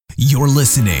You're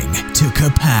listening to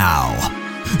Kapow,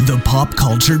 the pop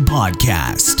culture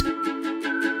podcast.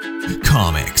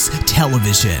 Comics,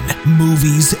 television,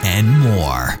 movies, and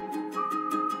more.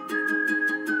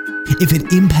 If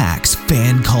it impacts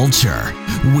fan culture,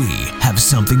 we have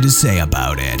something to say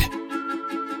about it.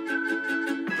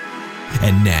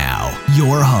 And now,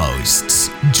 your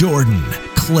hosts, Jordan,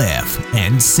 Cliff,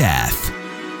 and Seth.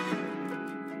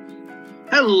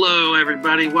 Hello,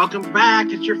 everybody. Welcome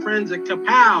back. It's your friends at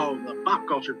Kapow, the pop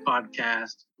culture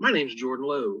podcast. My name's Jordan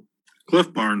Lowe.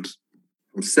 Cliff Barnes.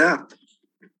 I'm Seth.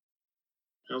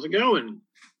 How's it going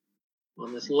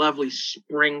on this lovely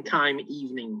springtime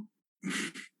evening?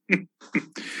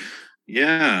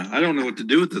 Yeah, I don't know what to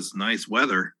do with this nice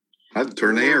weather. I had to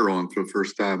turn the air on for the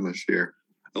first time this year.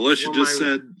 Alicia just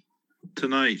said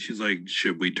tonight, she's like,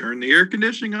 should we turn the air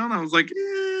conditioning on? I was like,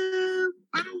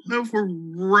 I don't know if we're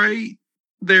right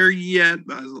there yet.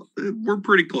 But we're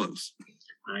pretty close.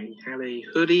 I had a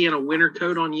hoodie and a winter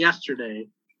coat on yesterday.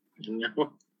 Now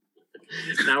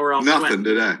we're all Nothing sweating.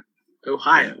 today.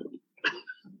 Ohio.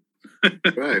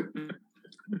 Right.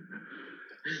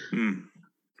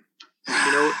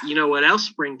 You know what else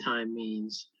springtime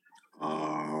means?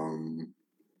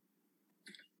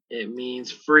 It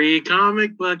means free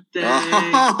comic book day.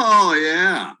 Oh,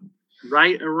 yeah.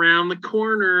 Right around the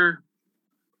corner.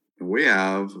 We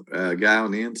have a guy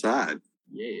on the inside.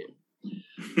 Yeah.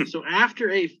 So after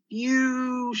a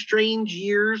few strange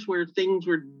years where things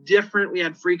were different, we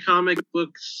had free comic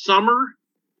book summer,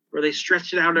 where they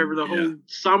stretched it out over the whole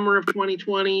summer of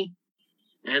 2020.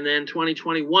 And then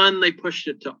 2021, they pushed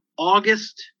it to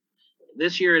August.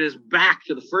 This year, it is back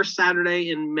to the first Saturday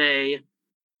in May,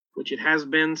 which it has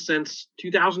been since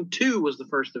 2002 was the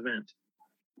first event.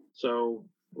 So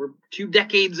we're 2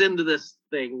 decades into this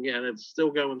thing, and it's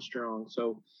still going strong.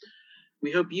 So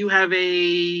we hope you have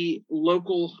a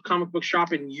local comic book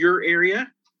shop in your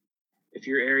area. If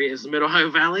your area is the Mid-Ohio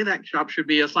Valley, that shop should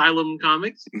be Asylum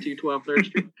Comics, 212 3rd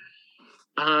Street.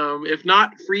 If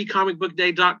not,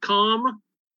 freecomicbookday.com.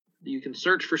 You can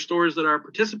search for stores that are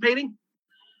participating.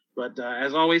 But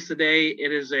as always today,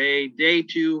 it is a day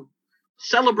to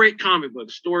celebrate comic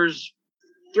books. Stores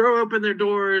throw open their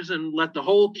doors and let the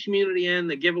whole community in.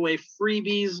 They give away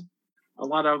freebies. A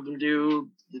lot of them do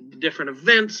different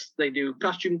events. They do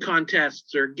costume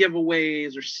contests or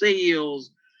giveaways or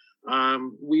sales.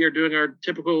 We are doing our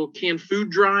typical canned food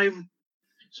drive.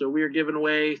 So we are giving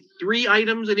away 3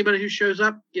 items. Anybody who shows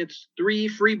up gets 3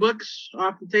 free books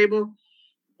off the table.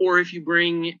 Or if you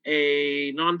bring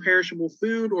a non-perishable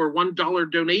food or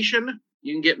 $1 donation,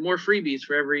 you can get more freebies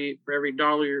for every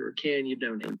dollar or can you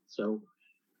donate. So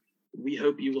we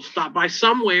hope you will stop by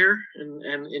somewhere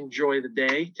and enjoy the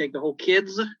day. Take the whole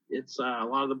kids. It's a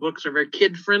lot of the books are very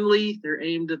kid-friendly. They're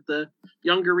aimed at the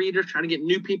younger readers, trying to get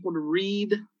new people to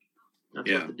read. That's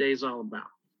what the day's all about.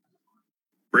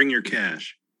 Bring your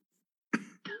cash.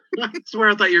 I swear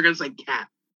I thought you were going to say cat.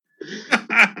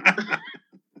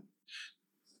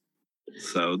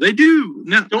 So they do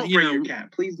now. Don't bring your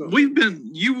cat, please. Don't. We've been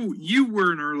you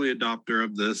were an early adopter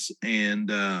of this, and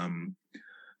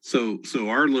so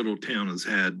our little town has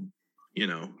had,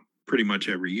 pretty much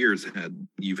every year's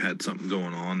you've had something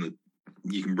going on that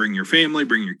you can bring your family,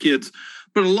 bring your kids,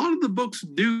 but a lot of the books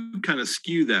do kind of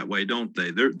skew that way, don't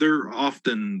they? They're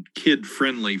often kid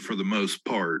friendly for the most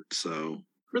part. So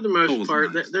for the most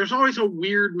part, nice. There's always a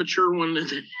weird mature one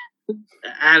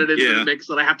added into the mix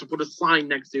that I have to put a sign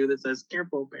next to that says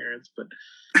 "Careful, parents." But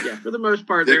yeah, for the most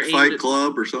part, they're Fight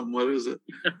Club or something. What is it?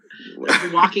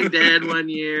 Walking Dead one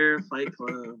year, Fight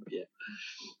Club. Yeah.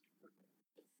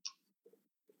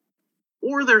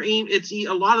 Or they're aimed.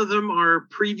 A lot of them are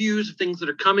previews of things that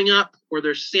are coming up, or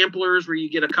they're samplers where you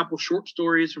get a couple short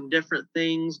stories from different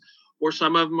things, or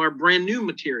some of them are brand new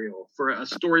material for a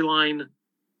storyline.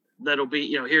 That'll be,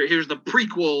 here's the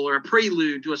prequel or a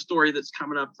prelude to a story that's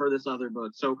coming up for this other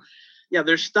book. So, yeah,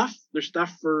 there's stuff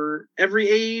for every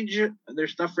age.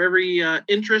 There's stuff for every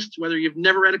interest. Whether you've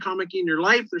never read a comic in your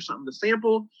life, there's something to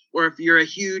sample. Or if you're a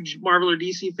huge Marvel or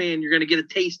DC fan, you're going to get a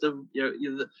taste of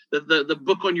the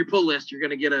book on your pull list. You're going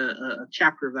to get a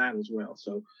chapter of that as well.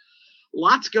 So,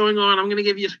 lots going on. I'm going to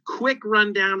give you a quick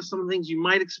rundown of some of the things you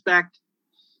might expect.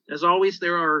 As always,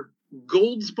 there are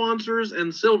gold sponsors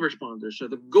and silver sponsors. So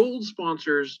the gold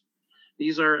sponsors,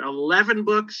 these are 11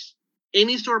 books.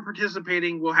 Any store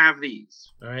participating will have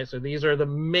these. All right, so these are the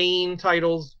main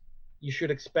titles you should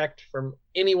expect from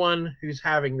anyone who's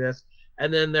having this.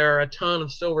 And then there are a ton of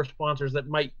silver sponsors that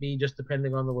might be just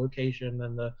depending on the location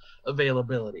and the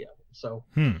availability of them. So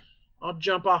I'll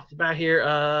jump off the bat here.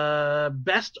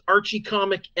 Best Archie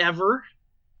comic ever.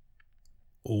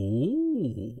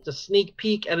 Oh. It's a sneak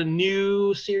peek at a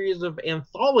new series of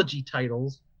anthology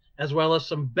titles, as well as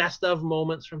some best of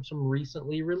moments from some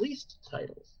recently released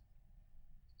titles.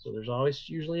 So there's always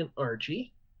usually an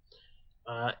Archie.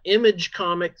 Image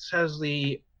Comics has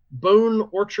the Bone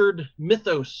Orchard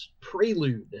Mythos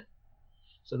Prelude.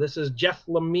 So this is Jeff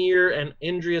Lemire and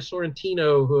Andrea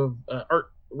Sorrentino, who have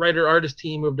writer-artist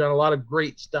team who have done a lot of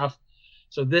great stuff.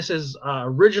 So this is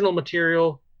original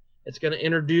material. It's going to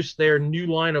introduce their new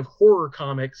line of horror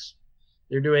comics.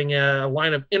 They're doing a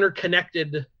line of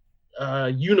interconnected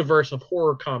universe of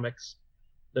horror comics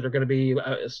that are going to be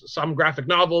some graphic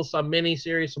novels, some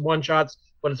mini-series, some one-shots,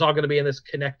 but it's all going to be in this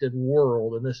connected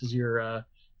world, and this is your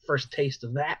first taste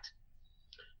of that.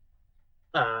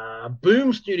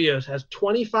 Boom Studios has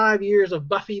 25 years of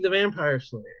Buffy the Vampire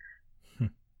Slayer.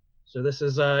 So this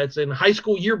is it's in high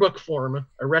school yearbook form,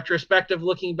 a retrospective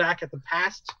looking back at the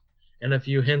past and a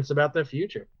few hints about the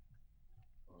future.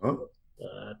 Oh.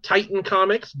 Titan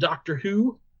Comics, Doctor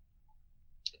Who.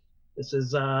 This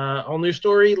is all new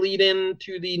story lead in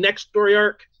to the next story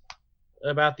arc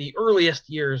about the earliest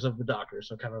years of the Doctor,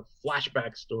 so kind of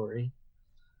flashback story.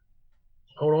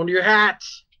 Hold on to your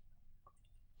hats.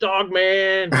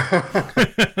 Dogman.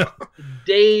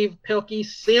 Dave Pilkey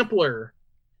Sampler,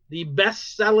 the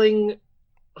best-selling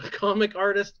comic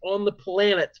artist on the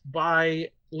planet by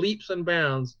leaps and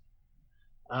bounds.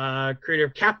 Creator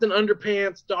of Captain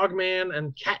Underpants, Dogman,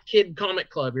 and Cat Kid Comic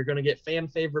Club. You're going to get fan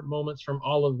favorite moments from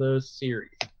all of those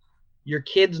series. Your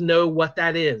kids know what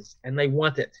that is, and they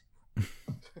want it.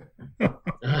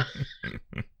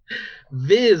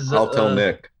 Viz. I'll tell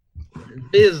Nick.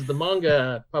 Viz, the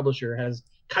manga publisher, has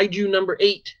Kaiju number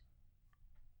 8.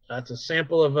 That's a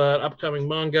sample of an upcoming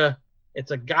manga.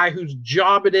 It's a guy whose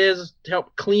job it is to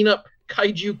help clean up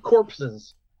kaiju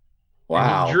corpses.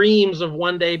 Wow. And he dreams of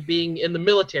one day being in the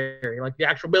military, like the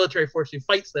actual military force who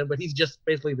fights them, but he's just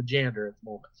basically the janitor at the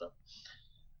moment. So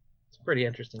it's a pretty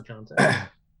interesting concept.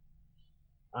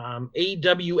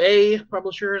 AWA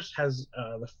Publishers has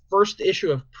the first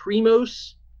issue of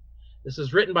Primos. This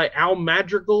is written by Al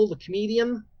Madrigal, the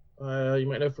comedian. You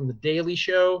might know from The Daily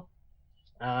Show.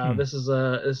 This is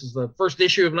the first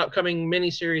issue of an upcoming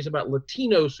miniseries about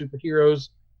Latino superheroes.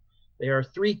 They are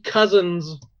 3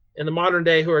 cousins in the modern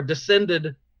day who are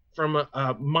descended from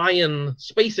Mayan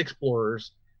space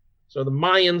explorers. So the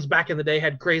Mayans back in the day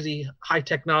had crazy high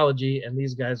technology, and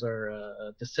these guys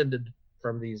are descended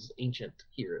from these ancient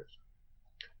heroes.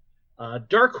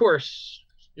 Dark Horse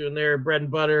doing their bread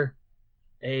and butter,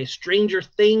 a Stranger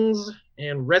Things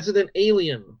and Resident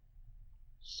Alien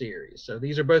series. So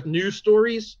these are both new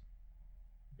stories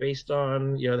based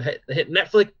on the hit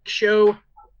Netflix show,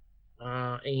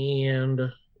 and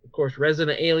of course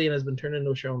Resident Alien has been turned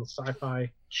into a show on the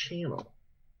Sci-Fi Channel.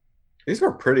 These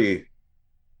are pretty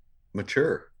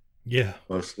mature. Yeah,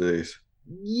 most of these.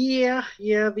 Yeah,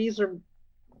 these are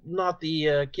not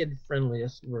the kid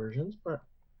friendliest versions, but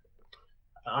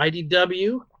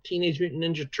IDW, Teenage Mutant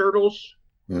Ninja Turtles.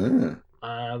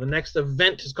 The next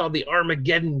event is called the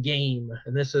Armageddon Game,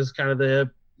 and this is kind of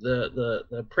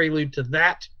the prelude to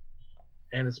that,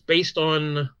 and it's based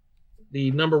on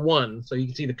the number 1. So you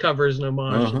can see the cover is an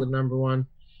homage to the number 1.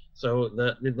 So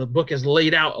the book is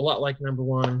laid out a lot like number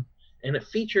 1, and it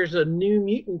features a new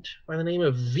mutant by the name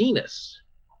of Venus.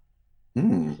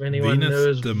 If anyone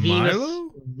knows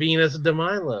Venus de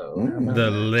Milo. The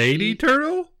lady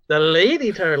turtle? The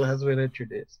lady turtle has been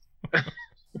introduced.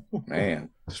 Man,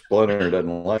 Splinter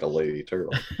doesn't like a lady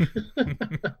turtle.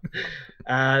 The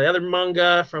other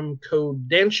manga from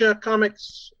Kodansha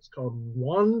Comics is called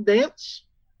Wand Dance.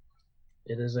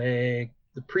 It is the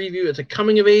preview. It's a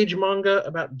coming of age manga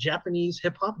about Japanese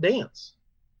hip hop dance.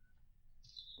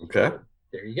 Okay.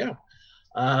 There you go.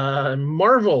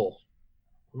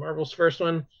 Marvel's first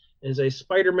one is a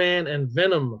Spider-Man and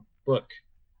Venom book.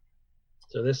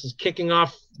 So this is kicking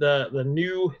off the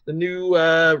new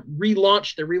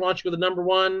relaunch. They're relaunching with the number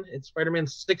 1. It's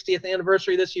Spider-Man's 60th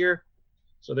anniversary this year.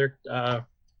 So they're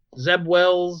Zeb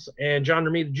Wells and John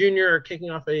Romita Jr. are kicking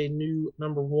off a new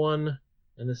number 1,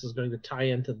 and this is going to tie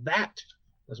into that,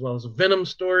 as well as a Venom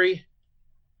story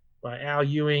by Al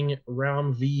Ewing,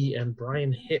 Ram V, and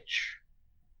Brian Hitch.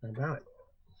 How about it?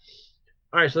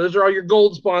 All right, so those are all your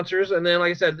gold sponsors, and then,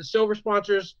 like I said, the silver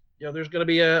sponsors. There's going to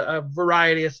be a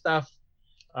variety of stuff.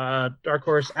 Dark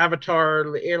Horse, Avatar,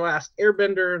 The Last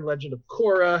Airbender, Legend of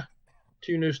Korra.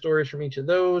 2 new stories from each of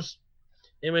those.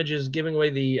 Image is giving away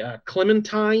the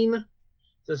Clementine.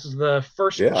 This is the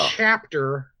first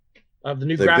chapter of the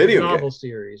new graphic novel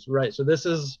series. Right, so this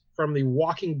is from the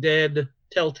Walking Dead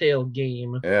Telltale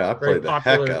game. Yeah, I played the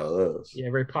heck out of those. Yeah,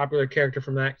 very popular character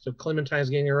from that. So Clementine's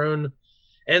getting her own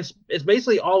and it's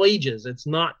basically all ages. It's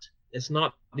not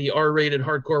the R-rated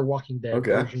hardcore Walking Dead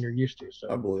version you're used to.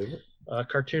 So I believe it.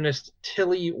 Cartoonist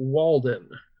Tilly Walden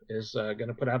is going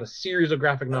to put out a series of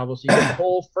graphic novels. So you get the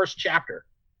whole first chapter.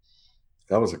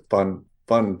 That was a fun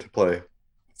to play.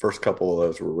 First couple of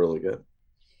those were really good.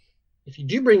 If you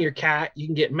do bring your cat, you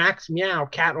can get Max Meow,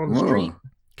 Cat on the Street.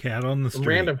 Cat on the from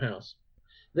Street. Random House.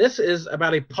 This is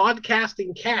about a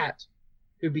podcasting cat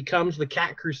who becomes the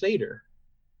Cat Crusader.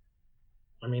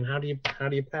 I mean, how do you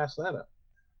pass that up?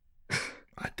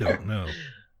 I don't know.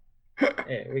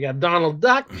 Hey, we got Donald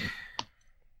Duck.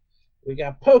 We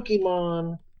got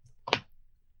Pokemon.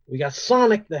 We got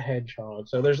Sonic the Hedgehog.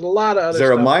 So there's a lot of other Is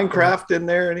there a stuff. Minecraft in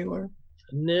there anywhere?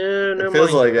 No. It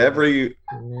feels like every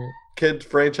No. kid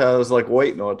franchise is like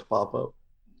waiting on it to pop up.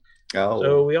 Oh.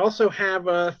 So we also have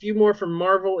a few more from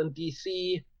Marvel and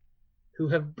DC, who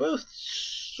have both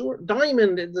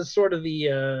Diamond is sort of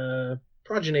the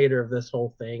progenitor of this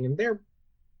whole thing, and they're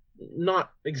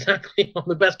not exactly on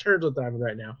the best terms with Diamond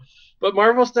right now. But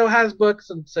Marvel still has books,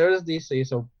 and so does DC.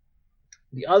 So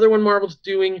the other one Marvel's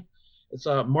doing, it's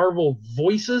Marvel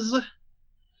Voices.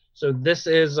 So this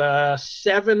is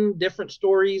 7 different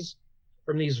stories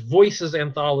from these Voices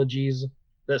anthologies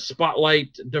that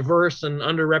spotlight diverse and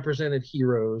underrepresented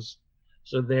heroes.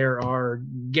 So there are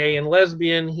gay and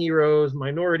lesbian heroes,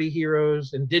 minority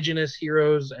heroes, indigenous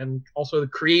heroes, and also the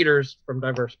creators from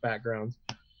diverse backgrounds.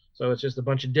 So it's just a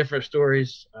bunch of different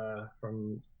stories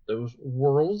from those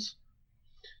worlds.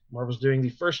 Marvel's doing the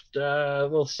first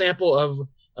little sample of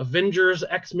Avengers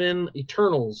X-Men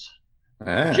Eternals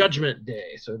Judgment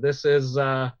Day. So this is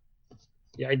the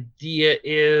idea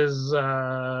is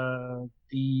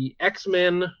the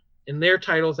X-Men in their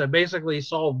titles have basically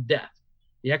solved death.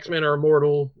 The X-Men are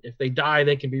immortal. If they die,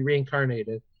 they can be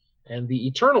reincarnated. And the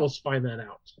Eternals find that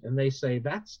out. And they say,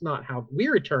 that's not how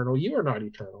we're eternal. You are not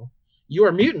eternal. You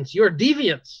are mutants. You are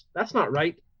deviants. That's not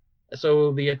right.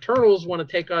 So the Eternals want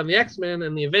to take on the X-Men,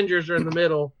 and the Avengers are in the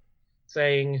middle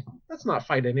saying, let's not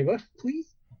fight anybody,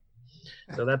 please.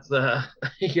 So that's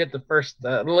you get the first,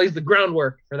 lays the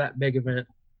groundwork for that big event.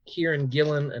 Kieran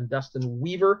Gillen and Dustin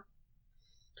Weaver.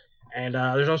 And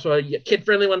there's also a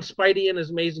kid-friendly one, Spidey and His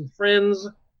Amazing Friends.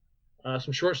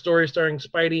 Some short stories starring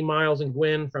Spidey, Miles, and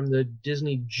Gwen from the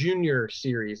Disney Junior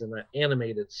series in that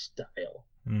animated style.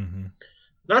 Mm-hmm.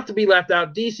 Not to be left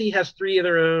out, DC has 3 of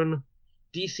their own.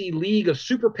 DC League of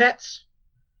Super Pets,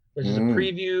 which is a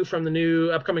preview from the new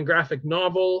upcoming graphic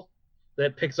novel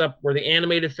that picks up where the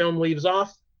animated film leaves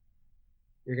off.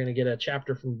 You're going to get a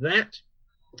chapter from that.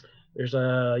 There's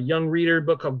a young reader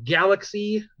book called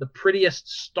Galaxy, The Prettiest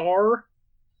Star,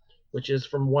 which is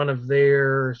from one of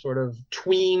their sort of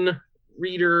tween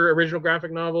reader original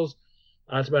graphic novels.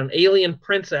 It's about an alien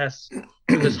princess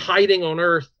who is hiding on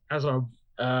Earth as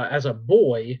a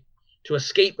boy to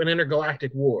escape an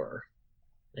intergalactic war.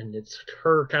 And it's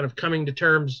her kind of coming to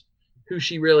terms who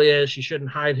she really is. She shouldn't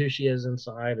hide who she is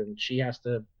inside, and she has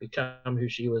to become who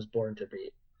she was born to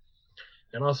be.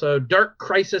 And also Dark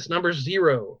Crisis number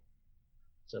 0.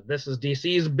 So this is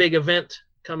DC's big event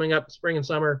coming up spring and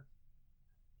summer.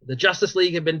 The Justice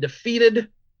League have been defeated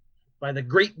by the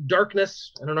Great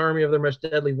Darkness and an army of their most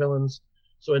deadly villains.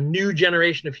 So a new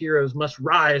generation of heroes must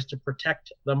rise to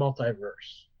protect the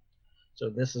multiverse. So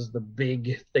this is the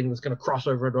big thing that's going to cross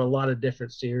over into a lot of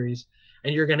different series.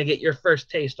 And you're going to get your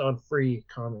first taste on free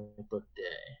Comic Book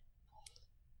Day.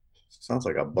 Sounds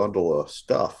like a bundle of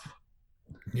stuff.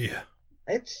 Yeah.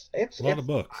 It's a lot of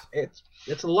books.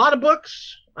 It's a lot of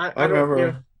books. I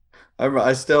remember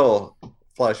I still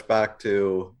flash back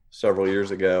to several years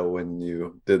ago when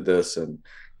you did this and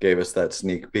gave us that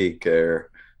sneak peek there.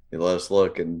 You let us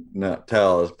look and not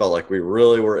tell. It felt like we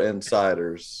really were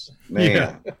insiders.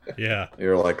 Man. Yeah.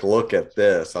 You're like, look at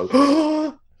this. I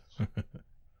was, it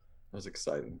was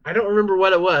exciting. I don't remember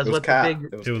what it was. It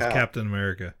was, It was Captain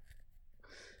America.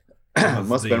 It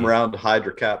must have been around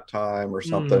Hydra Cap time or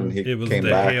something. It was came the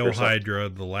back Hail Hydra,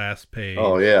 the last page.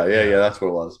 Oh, yeah. That's what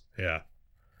it was. Yeah.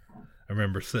 I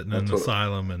remember sitting in the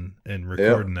asylum and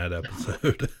recording that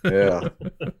episode. Yeah.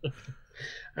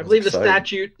 I believe the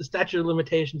statute of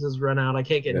limitations has run out. I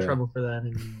can't get in trouble for that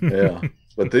anymore. Yeah.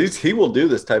 But he will do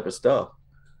this type of stuff.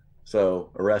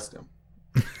 So arrest him.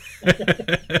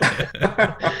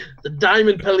 The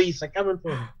Diamond Police are coming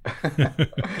for him.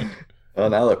 Oh,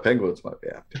 now the Penguins might be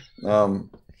after.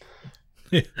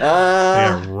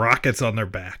 Yeah, rockets on their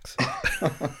backs.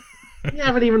 We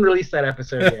haven't even released that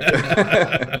episode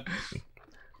yet.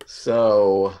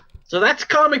 So that's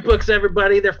comic books,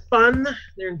 everybody. They're fun,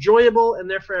 they're enjoyable, and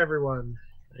they're for everyone.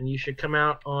 And you should come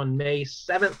out on May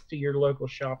 7th to your local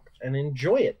shop and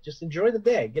enjoy it. Just enjoy the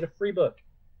day. Get a free book.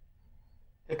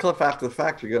 Cliff, after the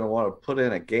fact, you're going to want to put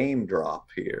in a game drop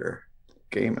here.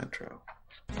 Game intro.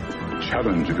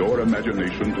 Challenge your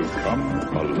imagination to come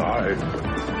alive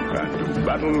and to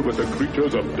battle with the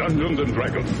creatures of Dungeons and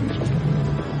Dragons.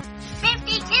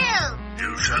 52!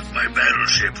 You shot my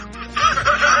battleship.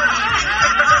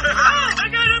 I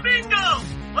got a bingo!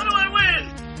 What do I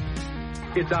win?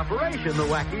 It's Operation the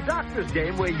Wacky Doctor's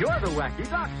game where you're the Wacky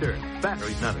Doctor.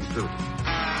 Batteries not included.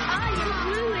 Oh,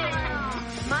 you blew it.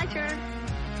 My turn.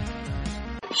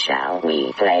 Shall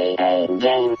we play a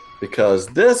game? Because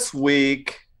this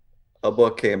week a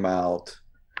book came out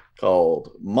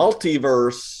called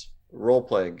Multiverse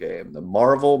Role-Playing Game, the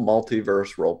Marvel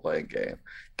Multiverse Role-Playing Game.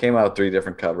 Came out 3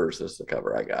 different covers. This is the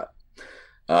cover I got.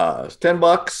 It's $10,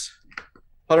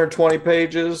 120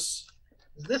 pages.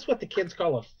 Is this what the kids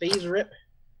call a phase rip?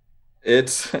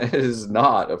 It is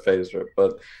not a phase rip,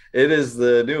 but it is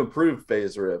the new improved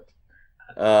phase rip.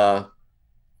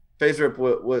 Phase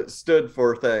rip stood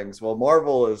for things. Well,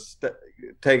 Marvel is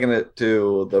taking it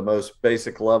to the most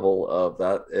basic level of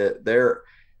that. They're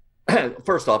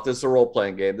first off, this is a role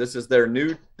playing game. This is their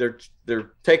new. They're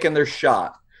taking their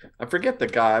shot. I forget the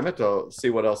guy. I meant to see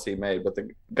what else he made, but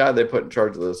the guy they put in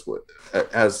charge of this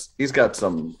he's got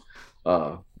some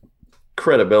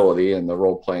credibility in the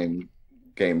role playing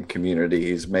game community.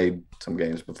 He's made some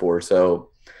games before,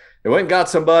 so they went and got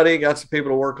some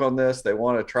people to work on this. They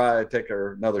want to try to take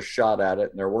another shot at it,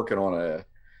 and they're working on a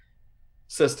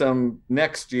system.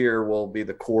 Next year will be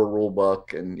the core rule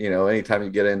book, and anytime you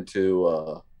get into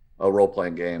a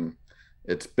role-playing game,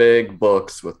 it's big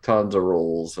books with tons of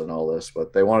rules and all this.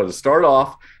 But they wanted to start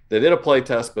off. They did a play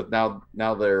test, but now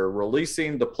they're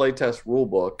releasing the play test rule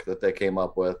book that they came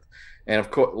up with, and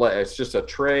of course it's just a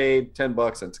trade,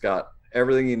 $10, and it's got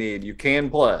everything you need. You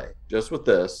can play just with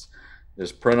this.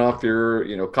 Just print off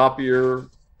your, copy your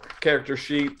character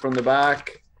sheet from the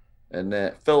back and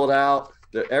then fill it out.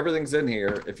 Everything's in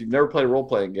here. If you've never played a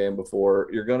role-playing game before,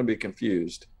 you're going to be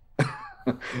confused.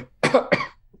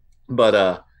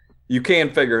 But you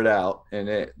can figure it out.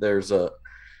 And there's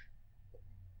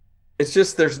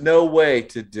no way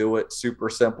to do it super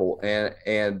simple.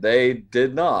 And they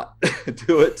did not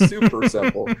do it super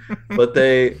simple. But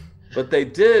they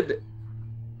did.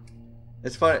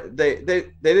 It's funny. They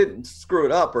didn't screw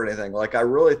it up or anything. Like, I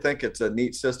really think it's a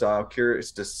neat system. I'm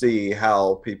curious to see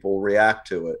how people react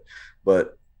to it.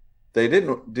 But they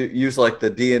didn't use like the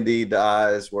D&D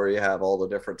dice where you have all the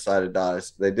different sided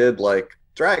dice. They did like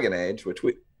Dragon Age, which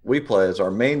we play as our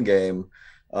main game.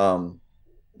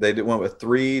 They went with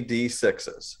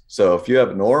 3d6s. So if you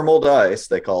have normal dice,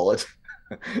 they call it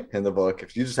in the book.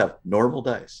 If you just have normal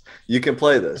dice, you can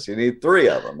play this. You need 3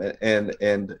 of them,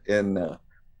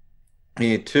 you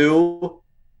need 2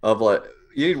 of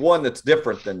you need one that's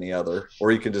different than the other,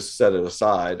 or you can just set it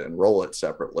aside and roll it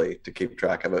separately to keep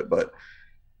track of it. But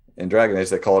in Dragon Age,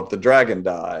 they call it the Dragon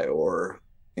Die, or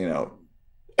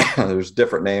there's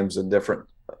different names and different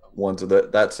ones of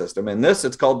that system. In this,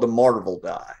 it's called the Marvel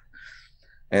Die,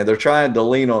 and they're trying to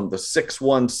lean on the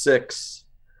 616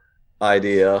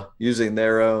 idea, using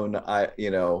their own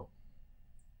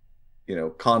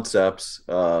concepts.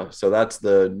 So that's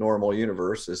the normal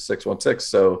universe is 616.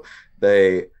 So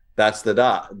that's the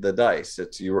dice.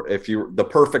 It's the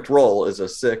perfect roll is a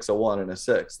 6, a 1, and a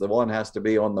 6. The 1 has to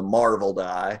be on the Marvel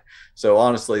die. So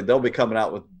honestly, they'll be coming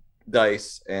out with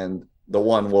dice, and the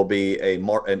 1 will be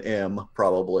an M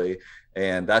probably,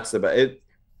 and that's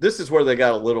this is where they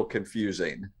got a little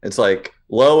confusing. It's like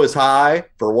low is high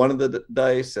for one of the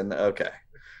dice, and okay,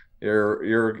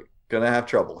 you're gonna have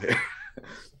trouble here.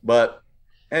 But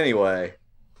anyway,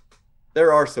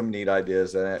 there are some neat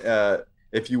ideas in it.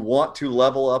 If you want to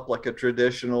level up like a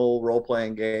traditional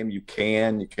role-playing game, you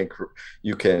can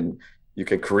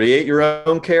create your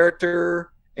own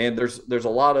character, and there's a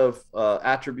lot of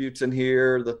attributes in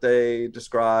here that they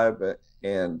describe,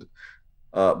 and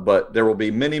but there will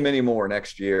be many, many more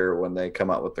next year when they come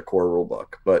out with the core rule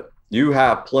book. But you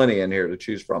have plenty in here to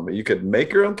choose from. But you could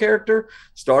make your own character,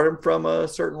 start them from a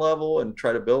certain level and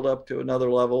try to build up to another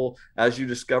level as you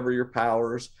discover your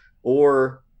powers,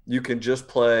 or you can just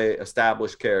play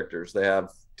established characters. They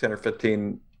have 10 or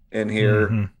 15 in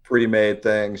here, pre-made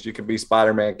things. You can be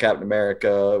Spider-Man, Captain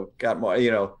America,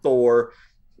 Thor,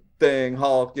 Thing,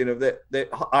 Hulk, they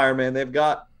Iron Man. They've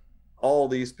got all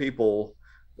these people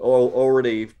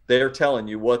already. They're telling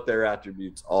you what their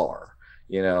attributes are,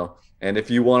 and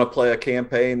if you want to play a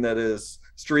campaign that is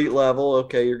street level,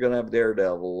 okay, you're going to have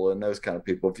Daredevil and those kind of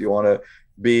people. If you want to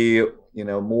be,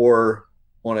 more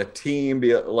on a team,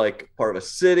 be like part of a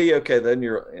city, okay, then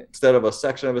you're, instead of a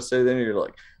section of a city, then you're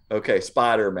like, okay,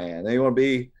 Spider-Man. Then you want to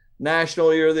be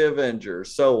national, you're the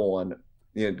Avengers, so on.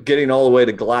 getting all the way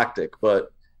to Galactic,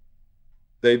 but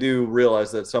they do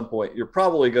realize that at some point you're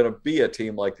probably going to be a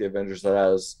team like the Avengers that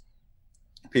has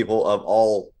people of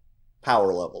all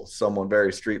power levels, someone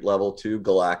very street level to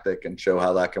Galactic, and show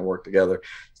how that can work together.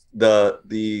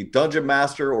 The dungeon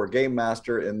master or game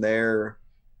master in their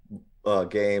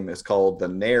game is called the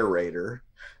narrator,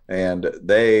 and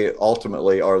they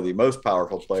ultimately are the most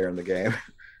powerful player in the game.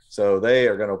 So they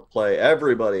are going to play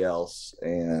everybody else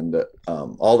and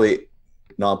all the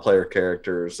non-player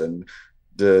characters and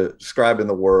describing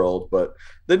the world. But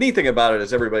the neat thing about it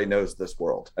is everybody knows this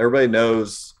world. Everybody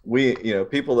knows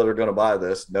people that are going to buy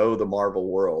this know the Marvel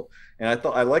world. And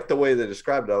I liked the way they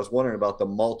described it. I was wondering about the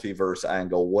multiverse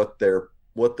angle, what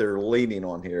they're leaning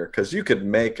on here, because you could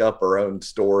make up our own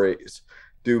stories,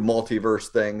 do multiverse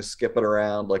things, skipping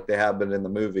around like they have been in the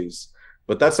movies.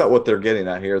 But that's not what they're getting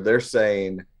at here. They're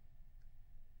saying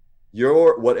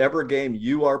whatever game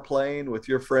you are playing with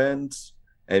your friends,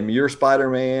 and you're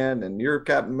Spider-Man and you're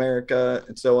Captain America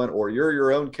and so on, or you're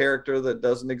your own character that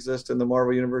doesn't exist in the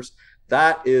Marvel universe,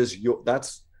 that's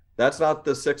not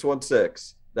the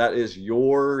 616. That is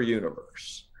your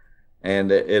universe.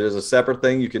 And it is a separate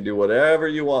thing. You can do whatever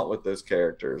you want with those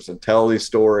characters and tell these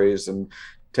stories and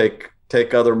take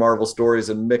other Marvel stories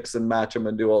and mix and match them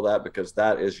and do all that, because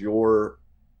that is your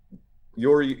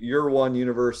one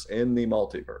universe in the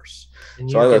multiverse.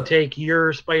 And you can take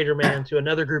your Spider-Man to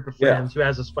another group of friends who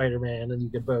has a Spider-Man, and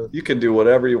you can do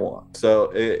whatever you want.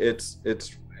 So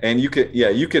and you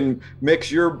can mix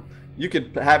you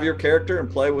could have your character and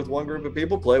play with one group of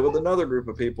people, play with another group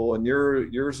of people, and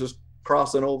yours is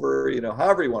crossing over,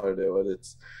 however you want to do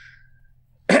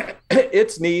it.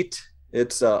 It's neat.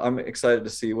 I'm excited to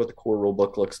see what the core rule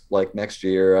book looks like next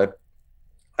year.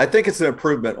 I think it's an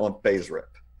improvement on Phase Rip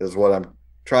is what I'm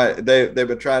trying. They've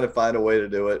been trying to find a way to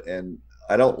do it, and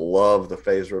I don't love the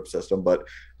Phase Rip system, but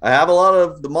I have a lot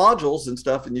of the modules and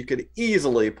stuff, and you could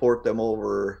easily port them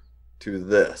over to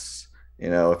this,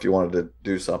 if you wanted to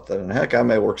do something. And heck, I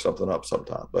may work something up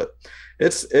sometime, but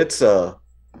it's a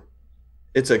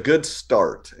good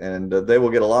start, and they will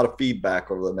get a lot of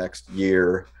feedback over the next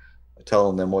year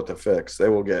telling them what to fix. They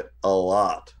will get a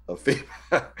lot of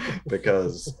feedback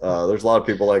because there's a lot of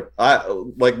people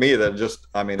like me that just,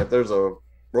 if there's a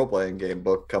role-playing game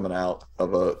book coming out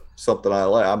of something I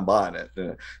like, I'm buying it.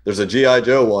 There's a G.I.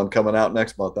 Joe one coming out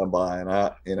next month, I'm buying.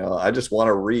 I just want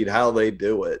to read how they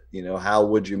do it. How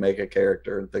would you make a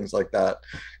character and things like that,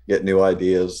 get new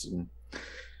ideas. And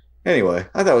anyway,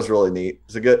 I thought it was really neat.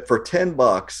 It's for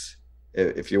 $10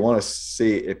 if you want to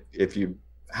see, if you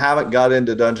haven't got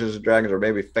into Dungeons and Dragons, or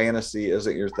maybe fantasy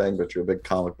isn't your thing, but you're a big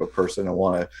comic book person and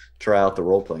want to try out the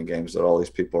role-playing games that all these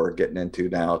people are getting into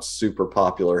now. It's super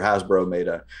popular. Hasbro made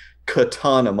a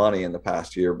ton of money in the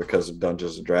past year because of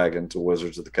Dungeons and Dragons and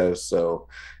Wizards of the Coast. So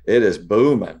it is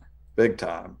booming big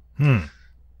time.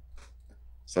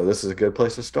 So this is a good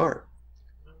place to start.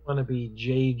 I want to be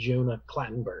J. Jonah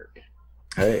Clattenburg.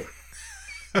 Hey.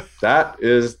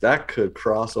 That could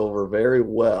cross over very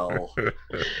well.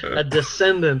 A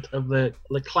descendant of the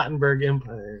Clattenburg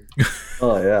Empire.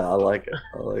 Oh yeah, I like it.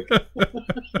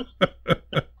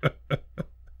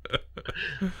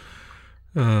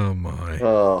 Oh my.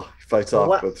 Oh, he fights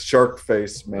off with Shark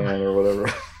Face Man or whatever.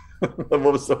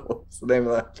 What's the name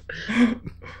of that?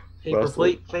 Paper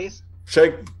Plate Face?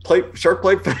 Shark Plate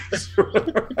Face.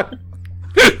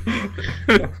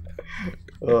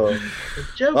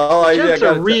 Jokes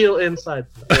are real inside.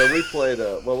 Yeah, we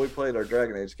played our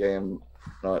Dragon Age game.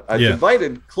 I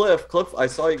invited Cliff. Cliff, I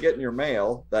saw you getting your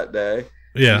mail that day.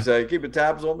 Yeah. He said, keeping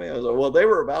tabs on me. I was like, well, they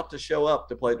were about to show up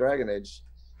to play Dragon Age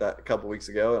a couple weeks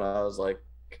ago, and I was like,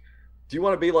 do you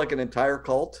want to be like an entire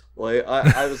cult? Like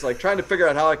I was like trying to figure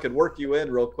out how I could work you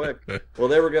in real quick. Well,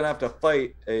 they were gonna have to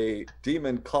fight a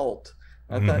demon cult.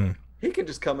 I thought he can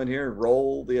just come in here and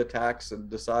roll the attacks and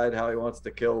decide how he wants to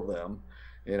kill them.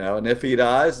 And if he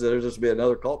dies, there'll just be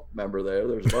another cult member there.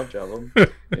 There's a bunch of them.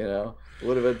 It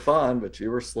would have been fun, but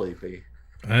you were sleepy.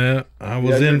 I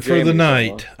was in for the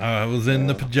night. I was in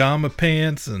the pajama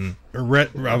pants, and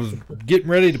I was getting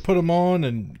ready to put them on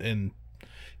and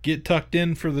get tucked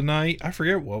in for the night. I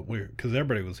forget because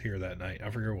everybody was here that night. I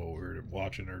forget what we were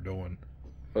watching or doing.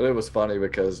 But it was funny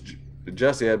because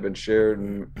Jesse had been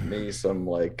sharing me some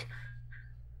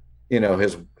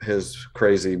his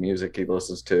crazy music he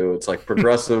listens to. It's like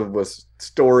progressive with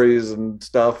stories and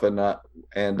stuff, and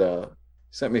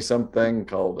sent me something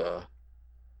called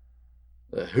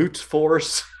the Hoots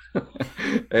Force,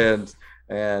 and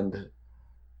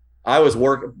I was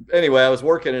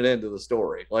working it into the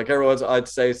story. Like I'd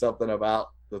say something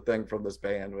about the thing from this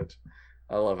band, which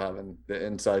I love having the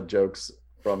inside jokes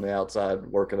from the outside,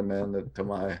 working them into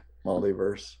my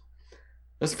multiverse.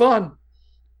 It's fun.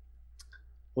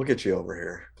 We'll get you over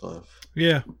here, Cliff.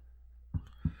 Yeah.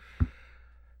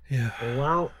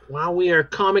 While we are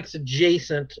comics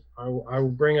adjacent, I will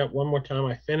bring up one more time.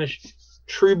 I finished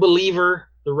True Believer: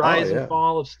 The Rise and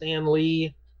Fall of Stan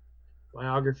Lee,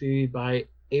 biography by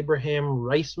Abraham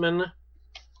Reisman.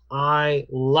 I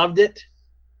loved it.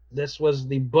 This was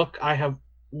the book I have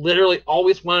literally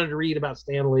always wanted to read about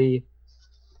Stan Lee.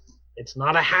 It's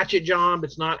not a hatchet job.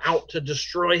 It's not out to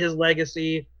destroy his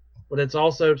legacy, but it's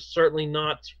also certainly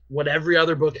not what every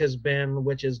other book has been,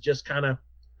 which is just kind of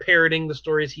parroting the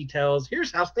stories he tells.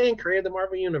 Here's how Stan created the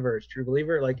Marvel Universe, True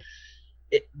Believer.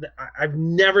 I've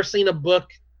never seen a book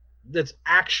that's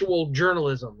actual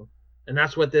journalism, and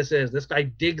that's what this is. This guy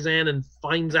digs in and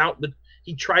finds out that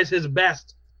he tries his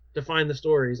best to find the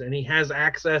stories, and he has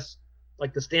access,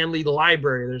 like the Stan Lee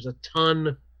Library. There's a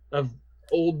ton of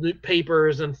old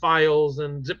papers and files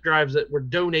and zip drives that were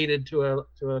donated to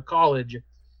a college,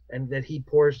 and that he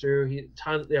pours through.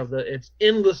 It's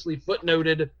endlessly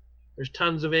footnoted. There's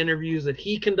tons of interviews that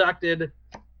he conducted.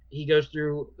 He goes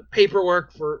through the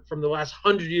paperwork from the last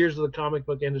 100 years of the comic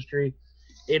book industry.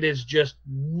 It is just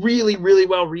really, really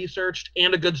well researched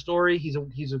and a good story. He's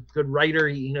a good writer.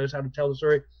 He knows how to tell the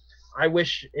story. I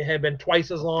wish it had been twice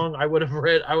as long. I would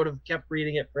have kept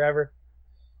reading it forever.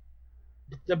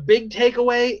 The big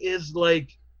takeaway is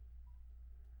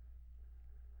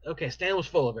okay, Stan was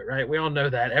full of it, right? We all know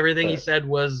that. Everything he said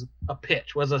was a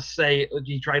pitch, was a say.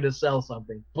 He tried to sell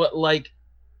something. But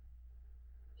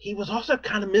he was also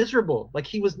kind of miserable.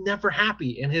 He was never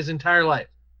happy in his entire life.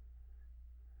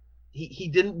 He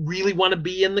didn't really want to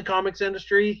be in the comics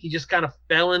industry. He just kind of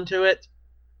fell into it.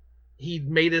 He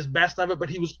made his best of it, but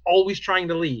he was always trying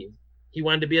to leave. He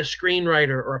wanted to be a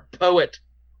screenwriter or a poet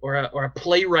or a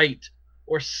playwright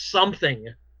or something.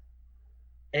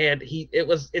 And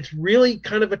it's really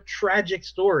kind of a tragic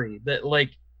story that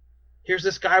here's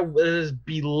this guy that is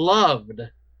beloved,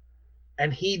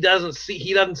 and he doesn't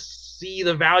see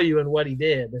the value in what he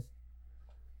did.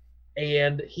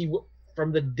 And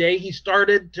from the day he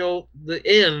started till the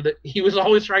end, he was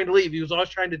always trying to leave. He was always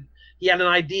he had an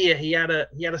idea. He had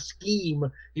a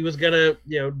scheme. He was gonna,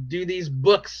 do these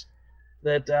books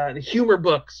that humor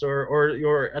books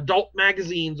or adult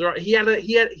magazines, or he had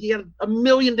a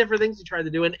million different things he tried to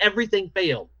do, and everything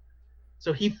failed.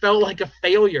 So he felt like a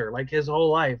failure his whole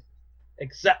life,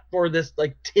 except for this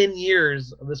 10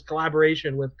 years of this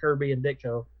collaboration with Kirby and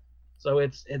Ditko. So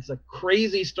it's a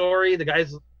crazy story. The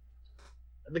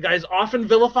guy's often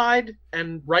vilified,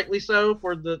 and rightly so,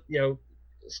 for the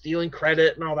stealing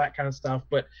credit and all that kind of stuff,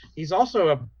 but he's also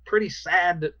a pretty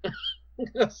sad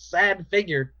sad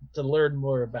figure to learn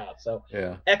more about. So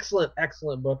excellent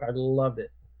book. I loved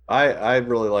it. I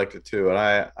really liked it too, and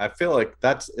I feel like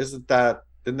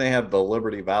didn't they have the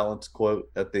Liberty Valance quote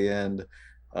at the end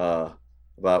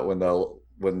about when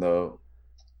the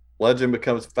legend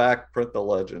becomes fact, print the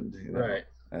legend, right?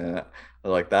 And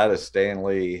that is Stan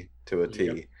Lee to a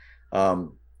T.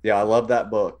 Yep. I love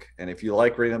that book, and if you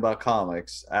like reading about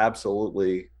comics,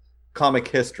 absolutely. Comic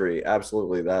history,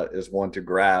 absolutely, that is one to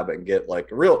grab and get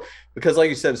real, because like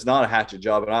you said, it's not a hatchet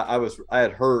job. And I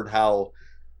had heard how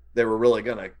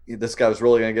this guy was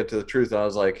really gonna get to the truth, and I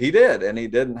was like, he did, and he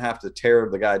didn't have to tear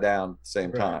the guy down at the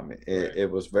same time.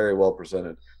 It was very well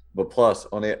presented. But plus,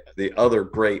 on the other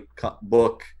great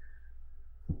book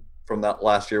from that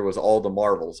last year was All the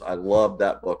Marvels. I loved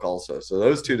that book also. So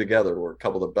those two together were a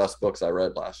couple of the best books I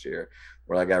read last year,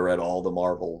 where that guy read all the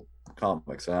Marvel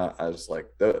comics, and I was like,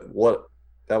 that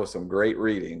was some great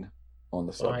reading on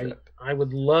the subject. I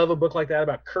would love a book like that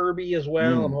about Kirby as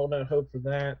well. I'm holding out hope for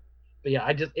that. But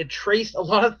it traced a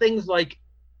lot of things,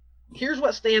 here's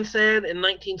what Stan said in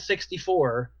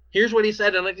 1964, here's what he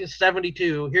said in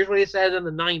 1972, here's what he said in the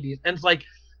 90s, and it's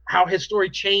how his story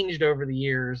changed over the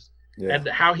years, and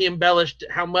how he embellished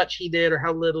how much he did or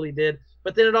how little he did.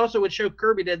 But then it also would show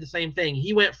Kirby did the same thing.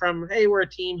 He went from, hey, we're a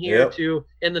team here, to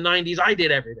in the 90s, I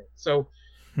did everything. So,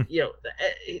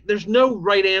 there's no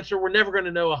right answer. We're never going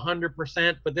to know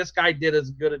 100%, but this guy did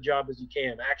as good a job as you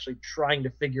can, actually trying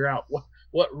to figure out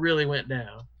what really went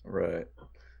down. Right.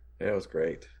 Yeah, it was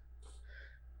great.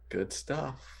 Good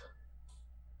stuff.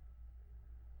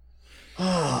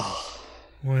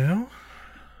 Well,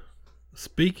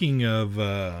 speaking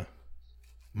of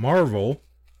Marvel,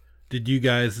 did you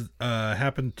guys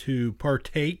happen to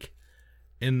partake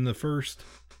in the first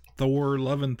Thor: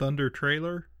 Love and Thunder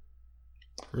trailer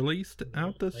released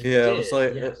out this year?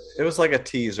 Yeah, it was like a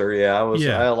teaser.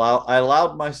 I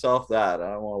allowed myself that.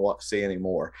 I don't want to see any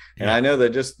more. And I know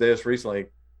that just recently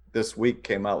this week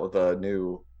came out with a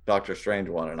new Doctor Strange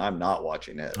one, and I'm not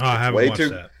watching it. I haven't watched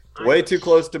that. way too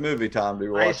close to movie time to be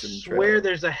watching. I swear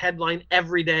there's a headline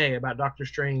every day about Doctor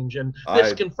Strange and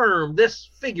this confirmed, this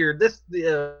figured, this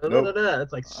nope.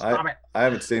 It's like, stop it. I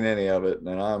haven't seen any of it,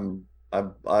 and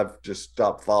I've just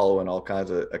stopped following all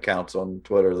kinds of accounts on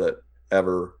Twitter that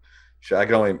ever. I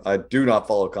do not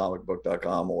follow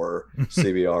comicbook.com or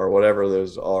CBR or whatever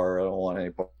those are. I don't want any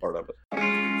part of it.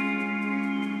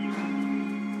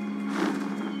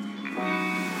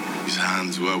 These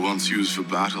hands were once used for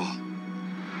battle.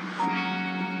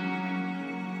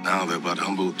 Now they're but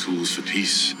humble tools for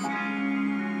peace.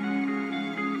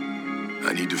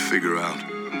 I need to figure out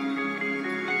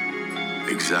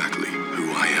exactly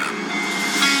who I am.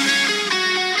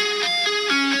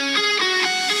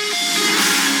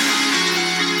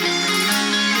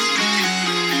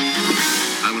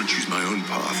 I want to choose my own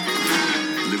path,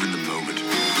 live in the moment.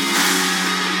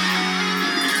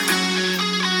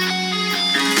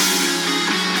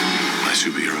 My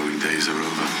superheroing days are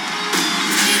over.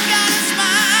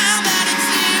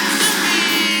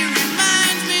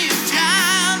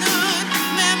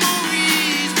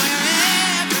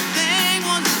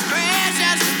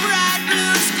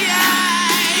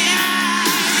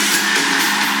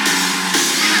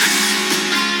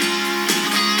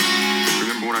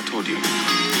 Told you.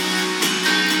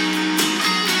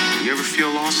 You ever feel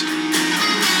lost?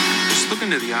 Just look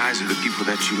into the eyes of the people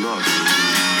that you love.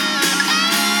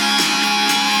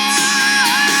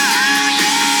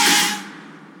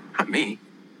 Not me.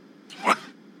 What?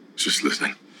 Just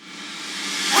listening.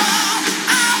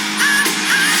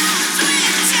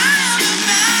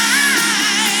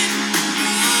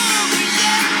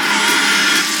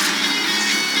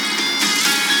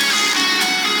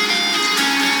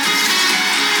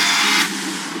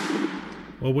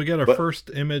 Well, we got our first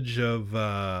image of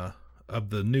the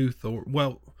new Thor.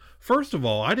 Well, first of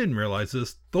all, I didn't realize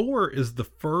this. Thor is the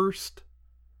first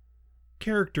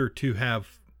character to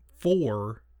have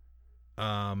 4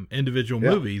 individual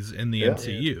movies in the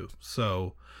MCU.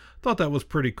 So, I thought that was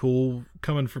pretty cool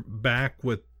coming back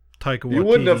with Taika Waititi. You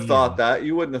wouldn't have thought that.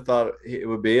 You wouldn't have thought it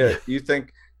would be it. You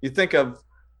think of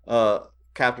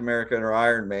Captain America or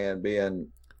Iron Man being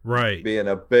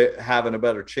having a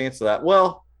better chance of that.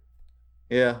 Well.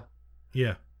 Yeah.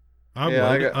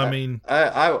 I mean,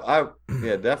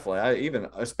 definitely.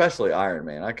 Especially Iron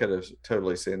Man. I could have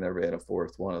totally seen there being a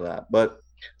 4th one of that. But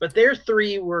their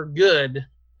 3 were good.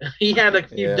 He had a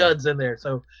few duds in there,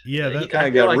 so that kind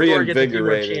of got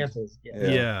reinvigorated.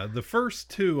 Yeah, the first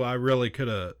 2 I really could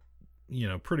have,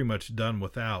 pretty much done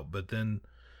without. But then,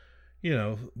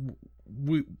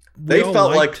 they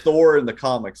felt like Thor in the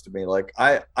comics to me. Like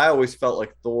I always felt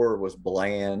like Thor was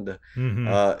bland.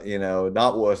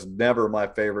 Mm-hmm. Was never my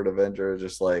favorite Avenger.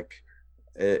 Just like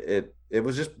it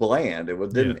was just bland.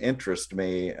 It didn't interest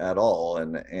me at all.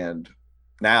 And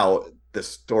now the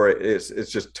story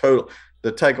it's just total.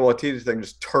 The Taika Waititi thing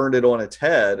just turned it on its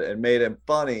head and made him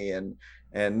funny. And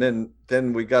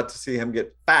then we got to see him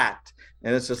get fat,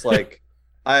 and it's just like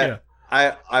I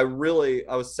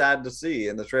was sad to see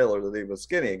in the trailer that he was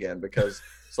skinny again, because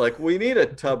it's like, we need a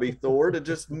tubby Thor to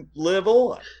just live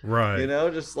on. Right.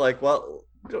 Just like, well,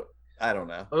 I don't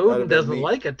know. Odin doesn't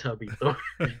like a tubby Thor.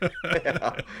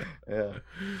 Yeah.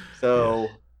 So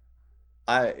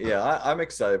I'm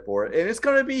excited for it. And it's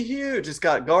going to be huge. It's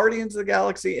got Guardians of the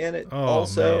Galaxy in it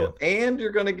also. Man. And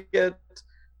you're going to get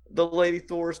the Lady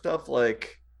Thor stuff.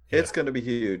 It's going to be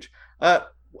huge. I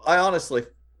honestly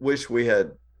wish we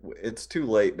had, it's too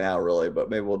late now really, but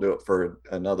maybe we'll do it for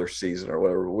another season or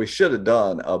whatever. We should have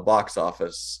done a box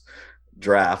office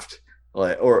draft,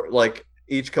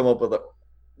 each come up with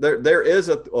there is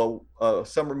a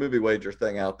summer movie wager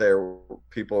thing out there where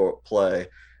people play,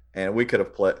 and we could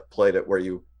have played it where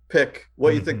you pick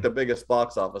what you think the biggest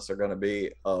box office are going to be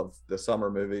of the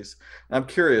summer movies. I'm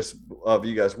curious of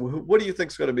you guys, what do you think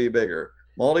is going to be bigger,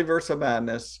 Multiverse of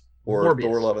Madness or Morbius.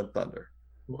 Thor Love and Thunder?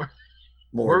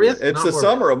 Morbius? It's the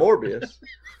summer of Morbius.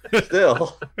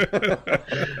 Still.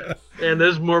 And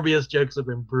those Morbius jokes have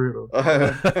been brutal.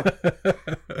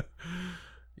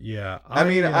 Yeah. I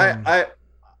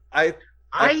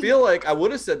feel like I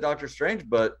would have said Doctor Strange,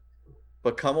 but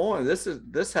come on, this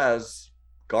has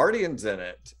Guardians in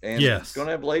it, and it's going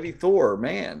to have Lady Thor.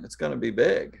 Man, it's going to be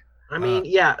big. I mean,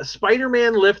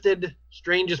 Spider-Man lifted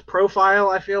Strange's profile,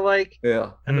 I feel like.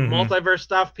 Yeah. And the multiverse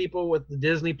stuff, people with the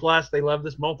Disney Plus, they love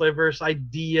this multiverse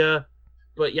idea.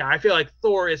 But I feel like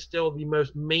Thor is still the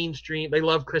most mainstream. They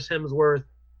love Chris Hemsworth.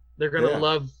 They're going to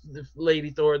love Lady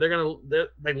Thor.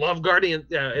 They love Guardians.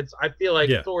 Yeah, I feel like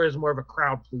Thor is more of a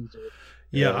crowd pleaser.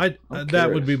 Yeah,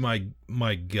 that would be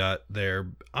my gut there.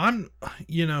 I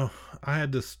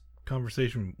had this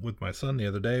conversation with my son the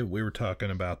other day. We were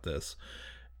talking about this.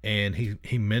 and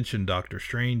he mentioned Doctor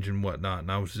Strange and whatnot,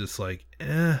 and I was just like,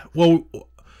 Well,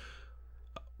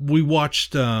 we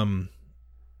watched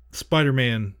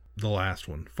Spider-Man, the last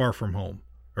one, Far From Home,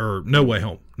 or No Way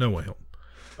Home.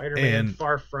 Spider-Man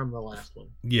Far From the last one.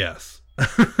 Yes.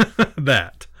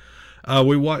 That.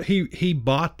 He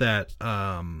bought that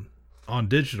on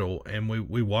digital, and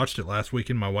we watched it last week,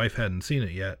 and my wife hadn't seen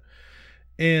it yet.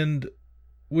 And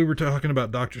we were talking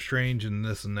about Doctor Strange and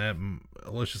this and that, and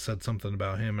Alicia said something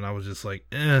about him, and I was just like,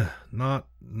 not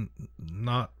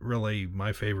really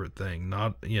my favorite thing.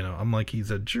 Not, I'm like, he's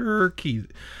a jerk.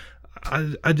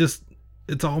 I just,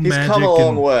 it's all magic. He's come a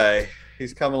long way.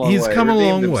 He's come a long way. He's come a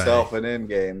long way. Himself in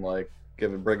Endgame, like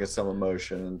bringing some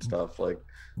emotion and stuff, like.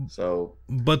 So,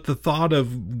 but the thought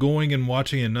of going and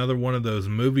watching another one of those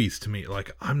movies, to me,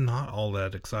 like, I'm not all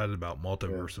that excited about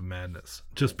Multiverse of Madness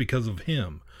just because of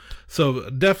him. So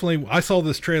definitely, I saw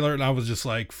this trailer and I was just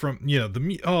like, it's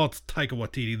Taika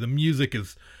Waititi. The music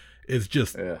is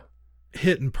just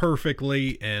hitting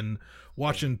perfectly, and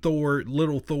watching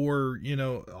little Thor,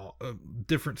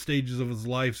 different stages of his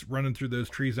life running through those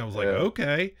trees. And I was like,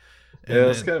 okay. And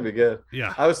it's gonna be good.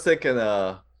 Yeah, I was thinking.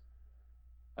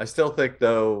 I still think,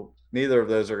 though, neither of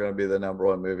those are going to be the number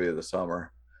one movie of the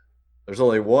summer. There's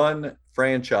only one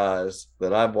franchise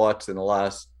that I've watched in the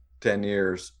last 10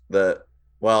 years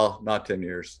not 10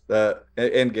 years. The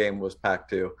Endgame was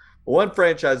packed too. But one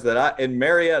franchise that in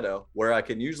Marietta, where I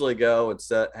can usually go and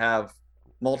have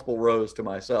multiple rows to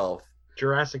myself.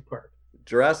 Jurassic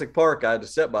Park, I had to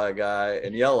sit by a guy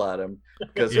and yell at him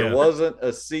because there wasn't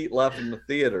a seat left in the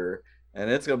theater,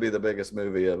 and it's going to be the biggest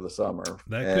movie of the summer.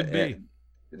 That could be.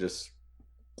 Just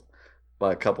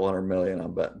by a couple $100 million,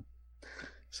 I'm betting.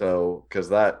 So, because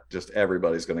that just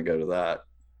everybody's going to go to that,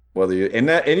 whether you and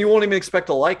you won't even expect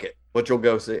to like it, but you'll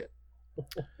go see it.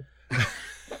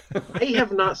 I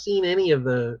have not seen any of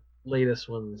the latest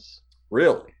ones.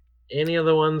 Really? Any of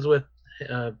the ones with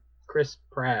Chris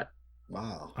Pratt?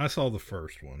 Wow. I saw the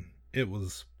first one. It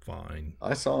was fine.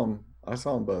 I saw them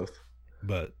both.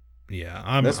 But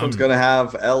yeah, this one's going to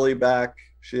have Ellie back.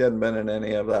 She hadn't been in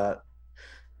any of that.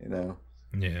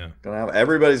 Yeah.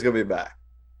 Everybody's gonna be back.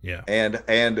 Yeah.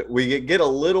 And we get a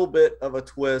little bit of a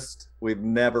twist we've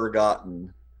never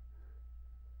gotten,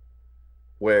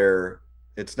 where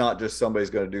it's not just somebody's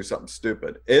gonna do something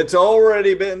stupid. It's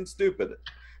already been stupid.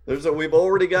 We've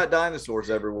already got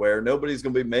dinosaurs everywhere. Nobody's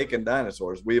gonna be making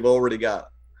dinosaurs. We've already got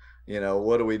them.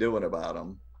 What are we doing about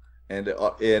them? And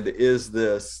is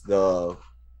this the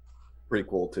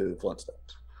prequel to Flintstones?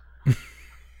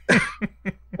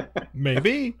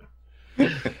 Maybe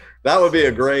that would be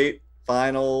a great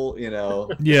final.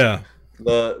 Yeah.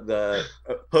 The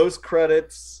post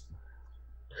credits.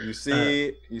 You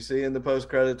see in the post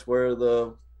credits where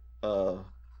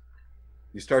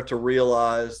you start to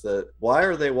realize that why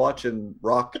are they watching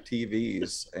rock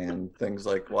TVs and things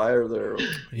like why are there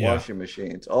washing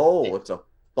machines? Oh, it's a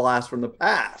blast from the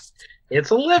past. It's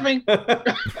a living.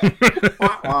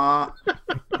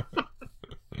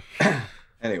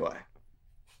 Anyway,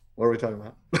 what are we talking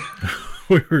about?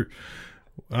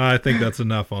 I think that's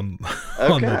enough on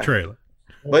the trailer.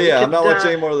 But yeah, I'm not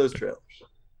watching any more of those trailers.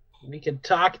 We could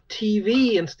talk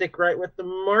TV and stick right with the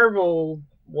Marvel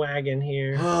wagon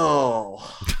here.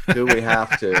 Oh, do we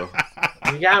have to?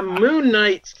 We got Moon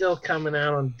Knight still coming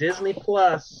out on Disney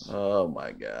Plus. Oh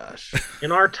my gosh!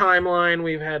 In our timeline,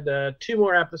 we've had 2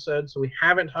 more episodes, so we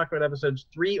haven't talked about episodes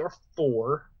 3 or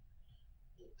 4.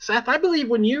 Seth, I believe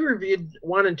when you reviewed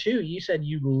 1 and 2, you said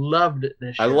you loved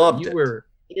this show. I loved it. You were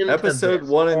into episode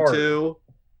 1 and 2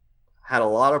 had a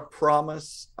lot of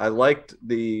promise. I liked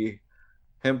him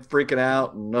freaking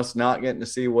out and us not getting to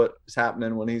see what's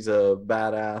happening when he's a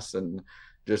badass and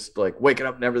just like waking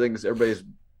up and everybody's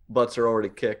butts are already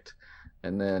kicked.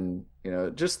 And then,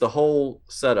 just the whole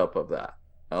setup of that.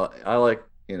 I like,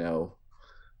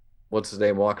 what's his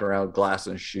name walking around with glass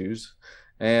in his shoes.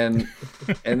 And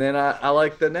then I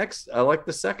like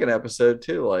the second episode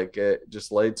too. Like it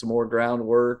just laid some more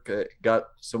groundwork. It got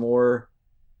some more,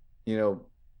 it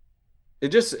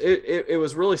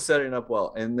was really setting up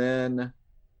well. And then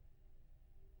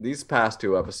these past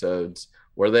 2 episodes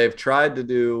where they've tried to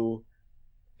do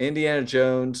Indiana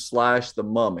Jones / The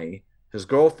Mummy, his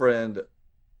girlfriend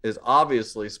is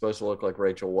obviously supposed to look like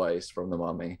Rachel Weisz from The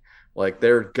Mummy. Like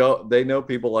they know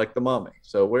people like The Mummy,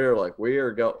 so we are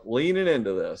leaning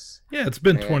into this. Yeah, it's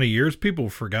been 20 years. People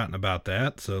have forgotten about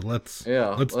that, so let's do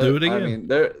it again. I mean,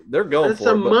 they're going it's for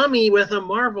it. It's a mummy with a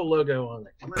Marvel logo on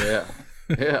it. Come on.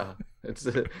 Yeah, it's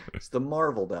the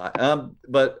Marvel die.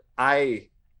 But I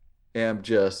am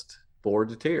just bored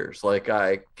to tears. Like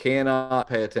I cannot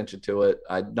pay attention to it.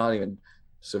 I'm not even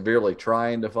severely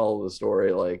trying to follow the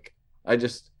story. Like, I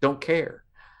just don't care.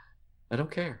 I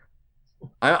don't care.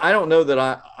 I don't know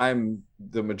that I'm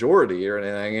the majority or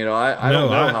anything. You know, I don't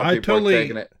know how people are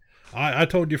taking it. I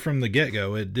told you from the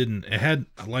get-go, it had,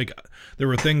 like, there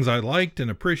were things I liked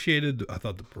and appreciated. I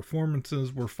thought the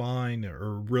performances were fine,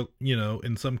 or you know,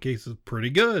 in some cases pretty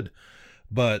good.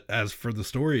 But as for the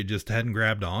story, it just hadn't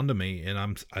grabbed onto me,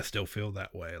 and I still feel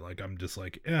that way. Like, I'm just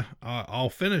like, I'll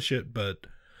finish it, but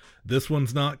this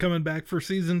one's not coming back for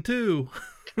season 2.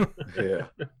 Yeah.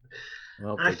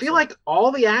 I feel like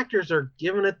all the actors are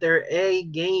giving it their A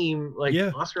game. Like,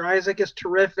 Oscar Isaac is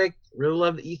terrific. Really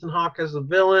love Ethan Hawke as the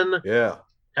villain. Yeah.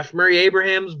 F. Murray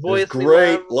Abraham's voice. It's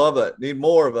great. Love it. Need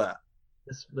more of that.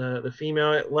 The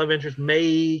female love interest,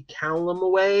 May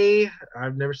Callumaway.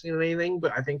 I've never seen anything,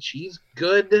 but I think she's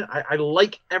good. I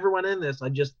like everyone in this.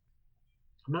 I'm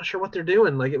not sure what they're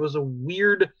doing. Like, it was a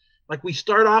weird, like, we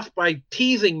start off by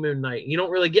teasing Moon Knight. You don't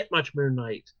really get much Moon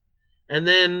Knight. And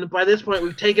then by this point,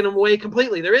 we've taken him away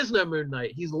completely. There is no Moon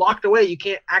Knight. He's locked away. You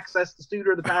can't access the suit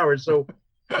or the powers. So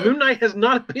Moon Knight has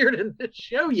not appeared in this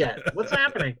show yet. What's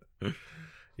happening?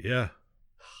 Yeah.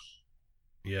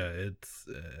 Yeah, it's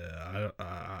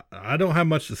I don't have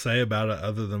much to say about it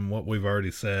other than what we've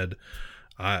already said.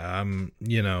 I'm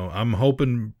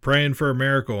hoping, praying for a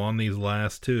miracle on these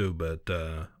last 2, but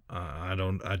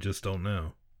I just don't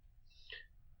know.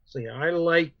 So yeah, I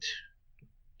liked,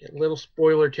 a little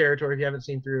spoiler territory if you haven't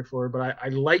seen 3 or 4, but I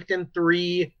liked in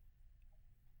 3,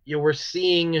 we're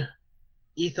seeing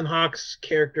Ethan Hawke's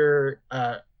character,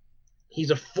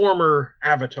 he's a former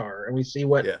Avatar, and we see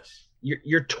what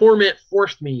your torment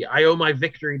forced me. I owe my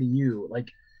victory to you. Like,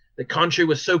 that Khonshu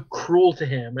was so cruel to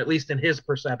him, at least in his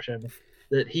perception,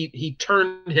 that he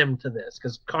turned him to this,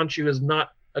 because Khonshu is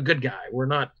not a good guy. We're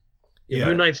not,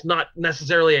 Moon Knight's not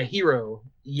necessarily a hero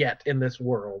yet in this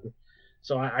world.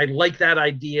 So I like that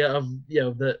idea of,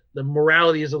 the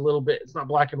morality is a little bit, it's not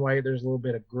black and white. There's a little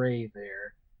bit of gray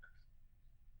there.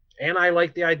 And I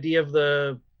like the idea of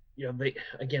it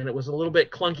was a little bit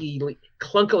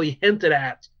clunkily hinted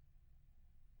at,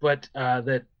 but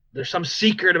that there's some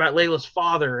secret about Layla's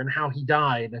father and how he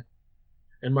died.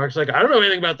 And Mark's like, I don't know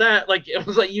anything about that. Like, it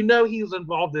was like, he was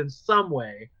involved in some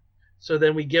way. So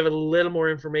then we give it a little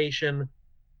more information.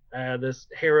 This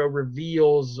Harrow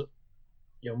reveals,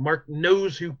 Mark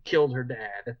knows who killed her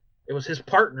dad. It was his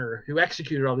partner who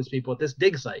executed all these people at this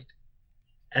dig site.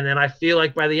 And then I feel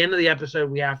like by the end of the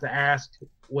episode, we have to ask,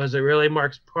 was it really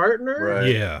Mark's partner?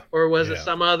 Right. Yeah. Or was it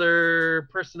some other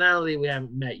personality we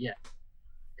haven't met yet?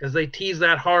 Because they tease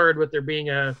that hard with there being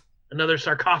another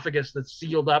sarcophagus that's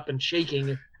sealed up and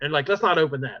shaking. And like, let's not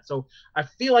open that. So I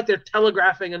feel like they're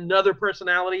telegraphing another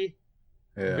personality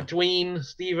between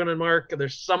Steven and Mark.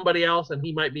 There's somebody else, and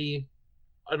he might be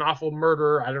an awful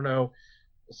murderer. I don't know.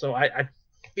 So I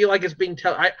feel like it's being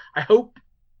I hope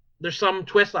there's some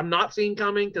twist I'm not seeing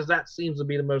coming, because that seems to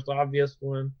be the most obvious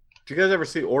one. Did you guys ever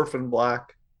see Orphan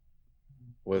Black?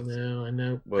 No, I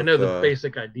know the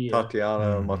basic idea.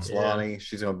 Tatiana Maslany,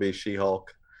 she's going to be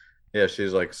She-Hulk. Yeah,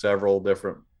 she's like several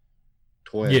different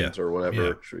twins or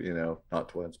whatever. Yeah. Not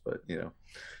twins, but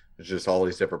it's just all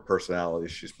these different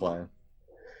personalities she's playing.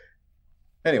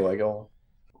 Anyway, go on.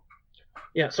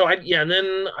 Yeah, so and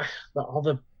then all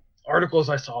the articles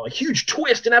I saw, a huge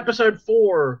twist in episode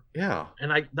 4. Yeah.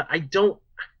 And I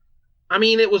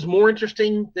mean, it was more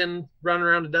interesting than running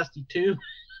around a dusty tomb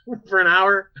for an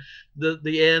hour.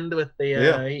 The end with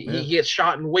he gets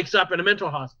shot and wakes up in a mental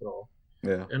hospital.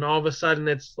 Yeah. And all of a sudden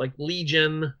it's like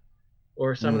Legion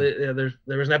or some of the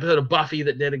there was an episode of Buffy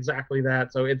that did exactly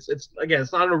that. So it's again,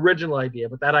 it's not an original idea,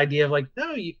 but that idea of like,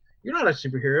 no, you're not a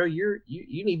superhero. You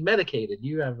need medicated.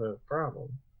 You have a problem.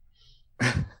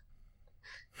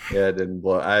 Yeah, it didn't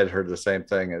blow. I had heard the same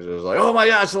thing. It was like, oh my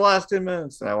gosh, the last 10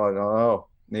 minutes. And I went, oh,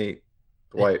 neat.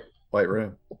 White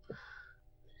room.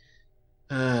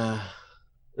 It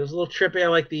was a little trippy. I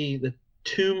like the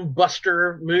Tomb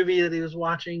Buster movie that he was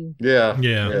watching. Yeah.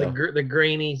 The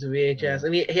grainies of VHS.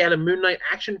 And he had a Moon Knight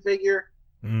action figure.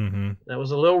 Mm-hmm. That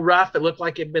was a little rough. It looked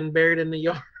like it'd been buried in the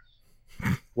yard.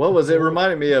 What was it?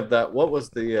 Reminded me of that. What was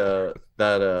the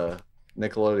that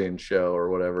Nickelodeon show or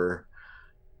whatever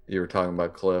you were talking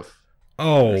about, Cliff?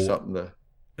 Oh, or something.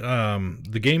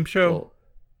 The game show. Well,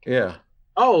 yeah.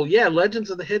 Oh yeah, Legends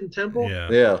of the Hidden Temple.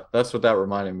 Yeah, that's what that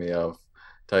reminded me of,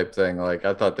 type thing. Like,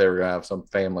 I thought they were gonna have some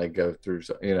family go through,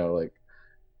 like.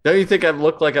 Don't you think I've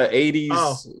looked like an 80s?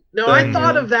 Oh, no, thing? I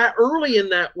thought of that early in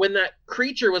that when that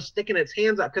creature was sticking its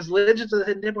hands out, because Legends of the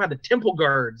Hidden Temple had the temple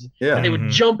guards. Yeah. And they would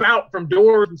jump out from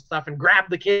doors and stuff and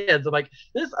grab the kids. I'm like,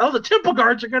 the temple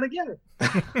guards are going to get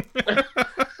it.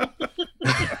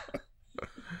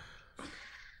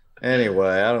 Anyway,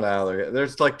 I don't know how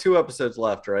there's like 2 episodes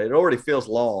left, right? It already feels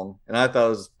long, and I thought it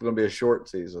was going to be a short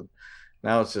season.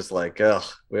 Now it's just like, ugh,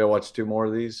 we gotta watch 2 more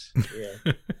of these.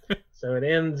 Yeah. So it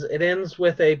ends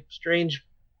with a strange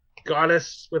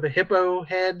goddess with a hippo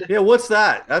head. Yeah, what's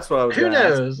that? That's what I was. Who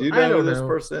knows? Do you know who this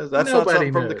person is? That's Nobody not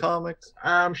something knows. from the comics.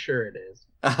 I'm sure it is.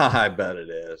 I bet it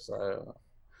is. I don't know.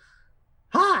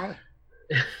 Hi.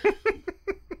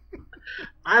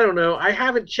 I don't know. I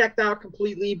haven't checked out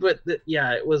completely, but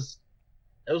it was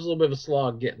a little bit of a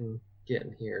slog getting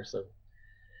here. So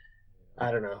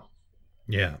I don't know.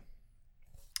 Yeah,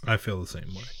 I feel the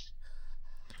same way.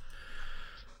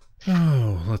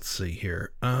 Oh, let's see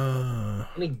here.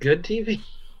 Any good TV?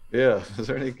 Yeah, is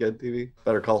there any good TV?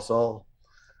 Better Call Saul.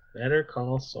 Better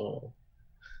Call Saul.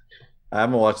 I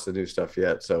haven't watched the new stuff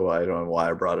yet, so I don't know why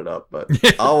I brought it up. But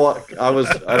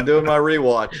I'm doing my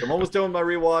rewatch. I'm almost doing my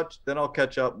rewatch. Then I'll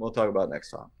catch up and we'll talk about it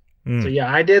next time. So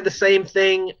yeah, I did the same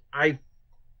thing. I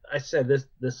said this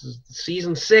is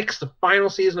season 6, the final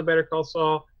season of Better Call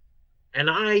Saul, and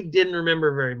I didn't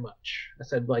remember very much. I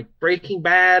said, like, Breaking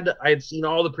Bad, I had seen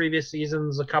all the previous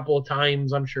seasons a couple of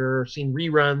times, I'm sure, seen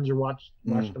reruns or watched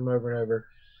them over and over.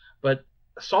 But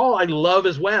Saul I love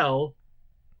as well,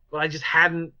 but I just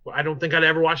hadn't. I don't think I'd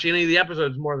ever watched any of the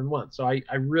episodes more than once. So I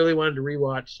really wanted to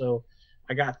rewatch. So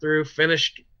I got through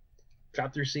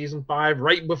season 5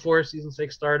 right before season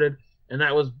 6 started, and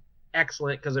that was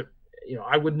excellent because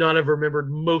I would not have remembered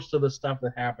most of the stuff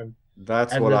that happened.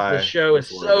 That's and what the show is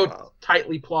so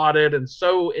tightly plotted and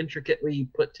so intricately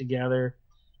put together.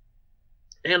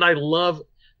 And I love,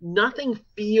 nothing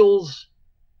feels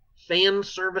fan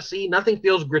servicey, nothing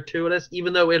feels gratuitous,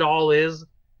 even though it all is.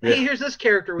 Hey, here's this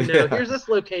character we know. Here's this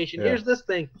location. Here's this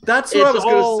thing. That's what I was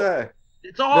going to say.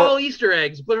 It's all Easter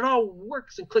eggs, but it all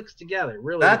works and clicks together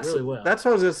really well. That's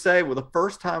what I was going to say. Well, the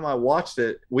first time I watched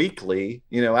it weekly,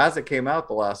 as it came out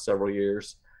the last several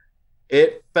years,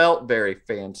 it felt very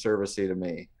fan servicey to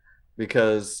me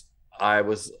because I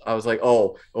was like,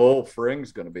 oh,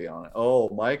 Fring's going to be on it. Oh,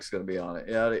 Mike's going to be on it.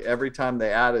 Yeah, every time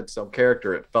they added some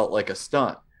character, it felt like a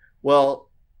stunt. Well,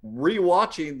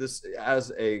 rewatching this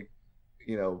as a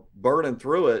burning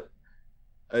through it,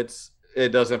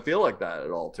 it doesn't feel like that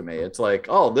at all to me. It's like,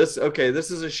 this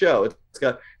is a show.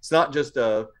 It's not just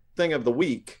a thing of the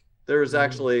week. There's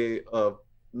actually a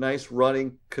nice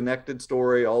running connected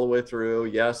story all the way through.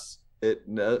 Yes, it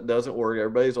doesn't work.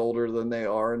 Everybody's older than they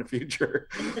are in the future,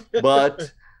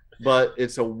 but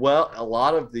it's a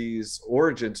lot of these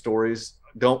origin stories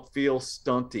don't feel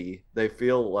stunty. They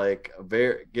feel like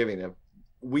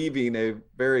weaving a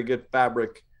very good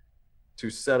fabric to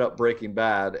set up Breaking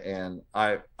Bad, and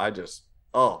I just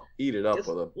eat it up with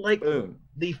a spoon.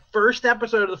 The first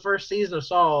episode of the first season of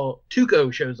Saul,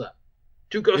 Tuco shows up,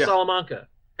 Salamanca,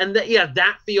 and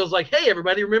that feels like, hey,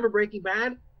 everybody, remember Breaking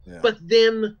Bad? Yeah. But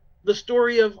then the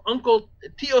story of Uncle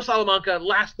Tio Salamanca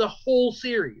lasts the whole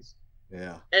series.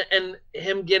 Yeah, and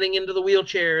him getting into the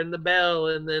wheelchair and the bell,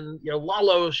 and then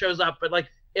Lalo shows up, but like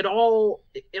it all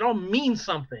means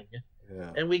something. Yeah.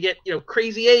 And we get,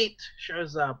 Crazy 8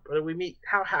 shows up. And we meet,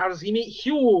 how does he meet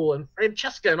Huel and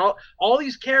Francesca and all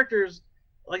these characters?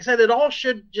 Like I said, it all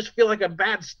should just feel like a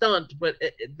bad stunt, but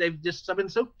they've just been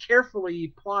so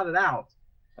carefully plotted out.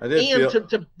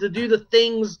 To do the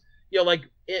things, like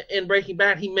in Breaking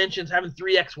Bad, he mentions having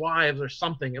 3 ex-wives or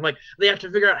something, and like they have to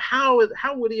figure out how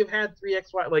would he have had 3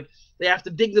 ex-wives? Like they have to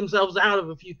dig themselves out of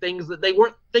a few things that they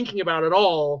weren't thinking about at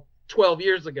all 12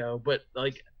 years ago, but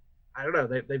like. I don't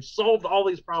know. They've solved all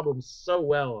these problems so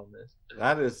well on this.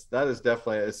 That is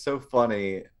definitely, it's so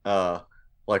funny.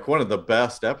 Like one of the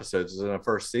best episodes is in the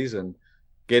first season,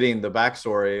 getting the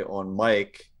backstory on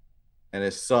Mike and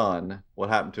his son, what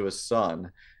happened to his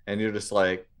son, and you're just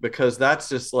like, because that's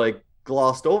just like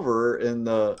glossed over in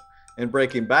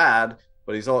Breaking Bad,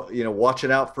 but he's all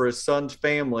watching out for his son's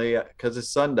family because his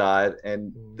son died,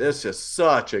 and it's just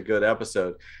such a good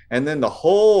episode. And then the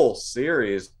whole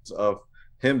series of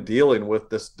him dealing with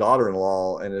this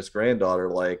daughter-in-law and his granddaughter,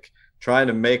 like trying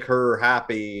to make her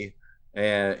happy,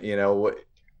 and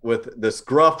with this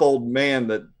gruff old man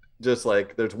that just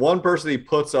like there's one person he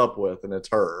puts up with, and it's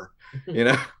her,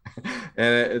 and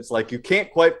it's like you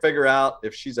can't quite figure out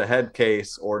if she's a head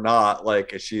case or not,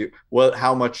 like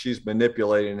how much she's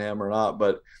manipulating him or not,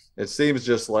 but it seems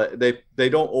just like they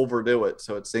don't overdo it,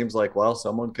 so it seems like, well,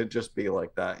 someone could just be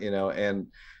like that,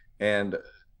 and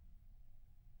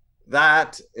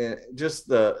that, just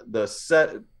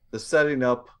the setting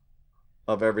up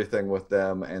of everything with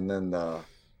them, and then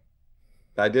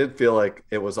I did feel like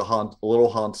it was a little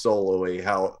Han Solo-y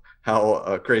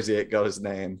how Crazy 8 got his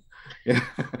name.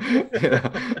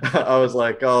 I was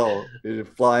like, oh, you're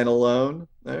flying alone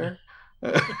there.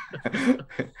 But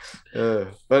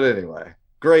anyway,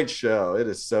 great show. It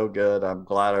is so good. I'm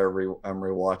glad I'm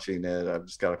rewatching it. I've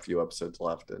just got a few episodes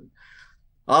left, and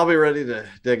I'll be ready to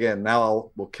dig in.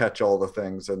 Now we'll catch all the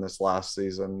things in this last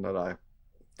season that I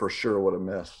for sure would have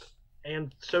missed.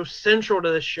 And so central to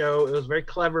this show, it was very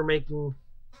clever making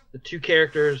the two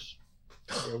characters,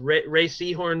 Ray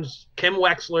Seahorn's Kim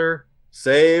Wexler.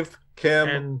 Save Kim.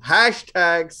 And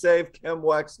hashtag save Kim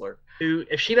Wexler. Who,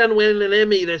 if she doesn't win an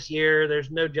Emmy this year,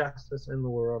 there's no justice in the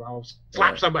world. I'll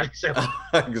slap somebody.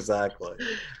 Exactly.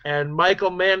 And Michael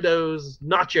Mando's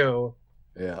Nacho.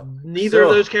 Yeah. Neither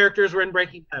of those characters were in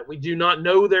Breaking Bad. We do not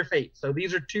know their fate. So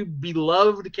these are two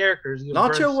beloved characters.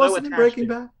 Nacho wasn't in Breaking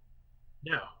Bad?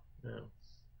 No.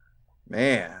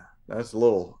 Man, that's a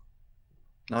little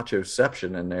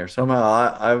Nachoception in there. Somehow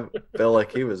I feel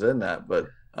like he was in that, but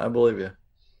I believe you.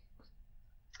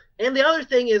 And the other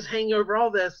thing is, hanging over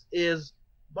all this is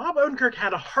Bob Odenkirk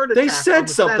had a heart attack. They said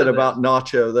something about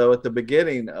Nacho, though, at the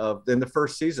beginning in the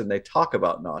first season. They talk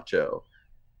about Nacho.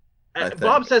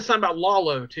 Bob says something about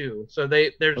Lalo, too. So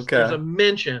there's a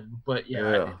mention, but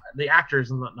yeah. The actor is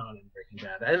not in Breaking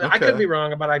Bad. And I could be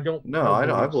wrong, but I don't know.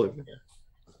 I believe you.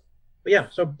 But yeah,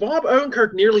 so Bob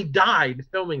Odenkirk nearly died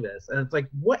filming this. And it's like,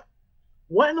 what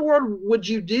in the world would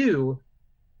you do?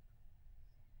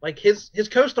 Like his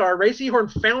co-star Ray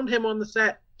Seahorn found him on the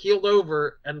set, keeled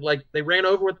over, and like they ran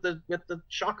over with the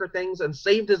shocker things and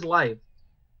saved his life.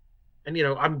 And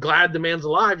I'm glad the man's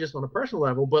alive just on a personal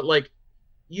level, but like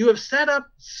you have set up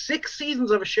 6 seasons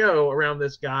of a show around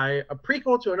this guy, a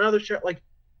prequel to another show. Like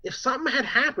if something had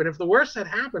happened, if the worst had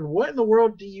happened, what in the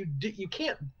world do you do? You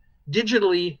can't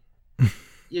digitally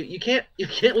you can't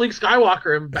Luke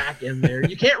Skywalker him back in there.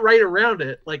 You can't write around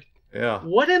it. Like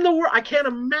what in the world? I can't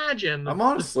imagine. I'm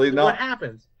honestly what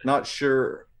happens. Not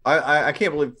sure. I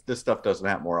can't believe this stuff doesn't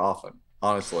happen more often.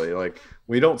 Honestly, like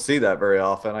we don't see that very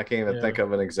often. I can't even think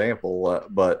of an example.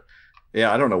 But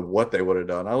yeah, I don't know what they would have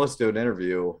done. I listened to an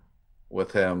interview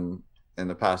with him in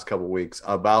the past couple of weeks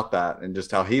about that and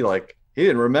just how he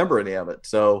didn't remember any of it.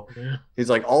 So he's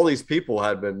like, all these people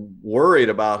had been worried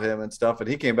about him and stuff, and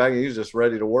he came back and he was just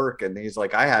ready to work. And he's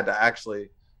like,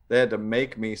 they had to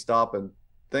make me stop and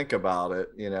think about it,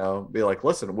 be like,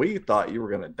 listen, we thought you were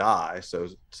going to die. So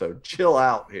chill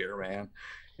out here, man.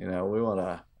 You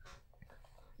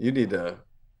need to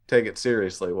take it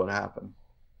seriously. What happened?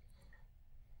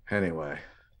 Anyway,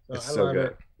 it's so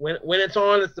good. When it's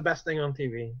on, it's the best thing on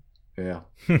TV. Yeah,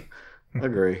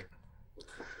 agree.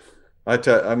 I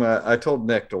told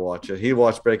Nick to watch it. He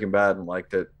watched Breaking Bad and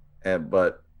liked it,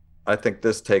 but I think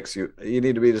this you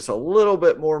need to be just a little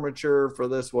bit more mature for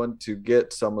this one to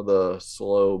get some of the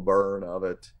slow burn of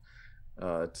it.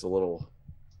 It's a little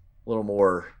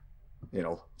more,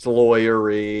 it's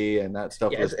lawyery and that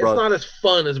stuff. Yeah, it's not as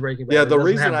fun as Breaking Bad. Yeah, the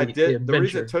reason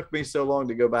it took me so long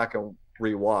to go back and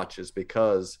rewatch is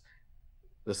because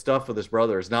the stuff with his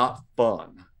brother is not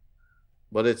fun,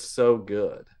 but it's so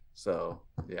good. So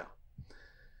yeah.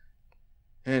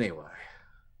 Anyway,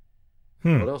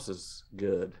 what else is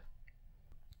good?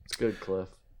 It's good, Cliff.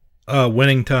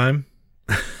 Winning Time.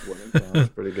 Winning Time is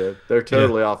pretty good. They're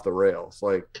totally off the rails.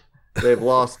 Like they've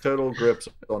lost total grips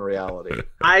on reality.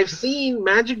 I've seen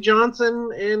Magic Johnson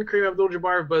and Kareem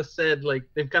Abdul-Jabbar both said like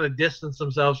they've kind of distanced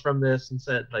themselves from this and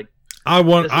said like I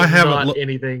haven't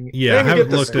anything. Yeah, I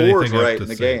haven't looked at anything right in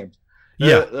the game.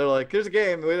 They're like, here's a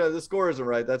game. The score isn't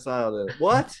right. That's not how it is.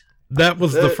 What? That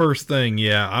was the first thing.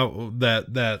 Yeah,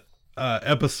 that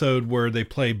episode where they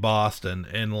play Boston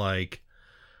and like,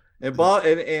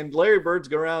 and Larry Bird's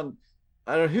go around.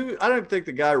 I don't think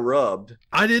the guy rubbed.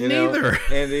 I didn't either.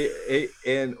 And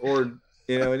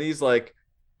he's like,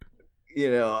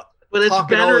 but it's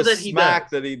better that he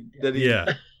smack that he and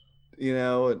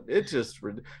it just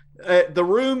the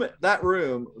room.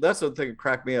 That's the thing that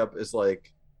cracked me up is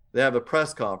like they have a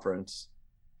press conference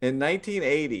in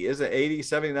 1980. Is it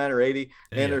 79 or 80?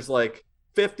 And there's like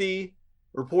 50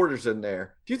 reporters in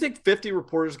there. Do you think 50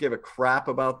 reporters gave a crap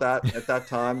about that at that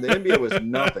time? The NBA was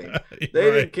nothing. They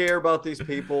didn't care about these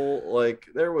people. Like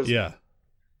there was,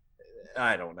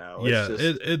 I don't know.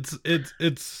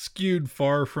 It's skewed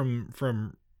far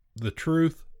from the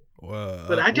truth.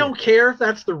 But I don't care if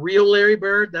that's the real Larry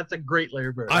Bird. That's a great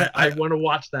Larry Bird. I want to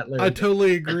watch that Larry Bird.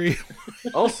 Totally agree.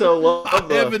 Also, I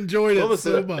have enjoyed it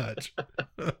so much.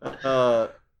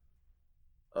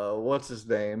 What's his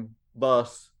name?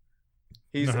 Bus.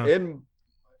 He's in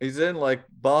like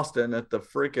Boston at the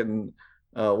freaking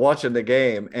watching the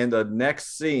game, and the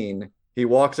next scene he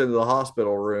walks into the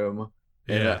hospital room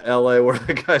in LA where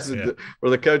the guys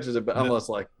where the coaches have been almost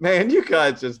like, man, you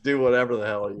guys just do whatever the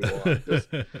hell you want. Just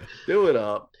do it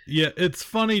up. Yeah, it's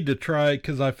funny to try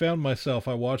because I found myself.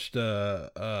 I watched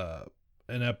a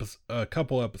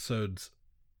couple episodes.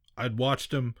 I'd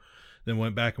watched them, then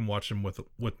went back and watched them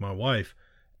with my wife,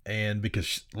 and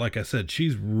because, like I said,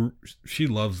 she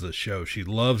loves this show. She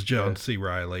loves John C.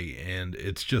 Reilly, and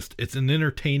it's an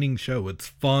entertaining show. It's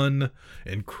fun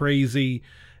and crazy.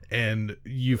 And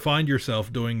you find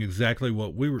yourself doing exactly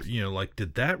what we were, like,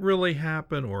 did that really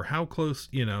happen, or how close,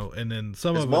 and then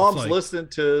some His of mom's it's like, listening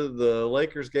to the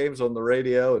Lakers games on the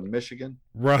radio in Michigan.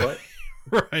 Right.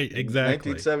 Right.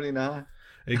 Exactly. 1979.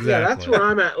 Exactly. Yeah, that's where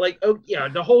I'm at. Like,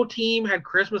 the whole team had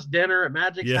Christmas dinner at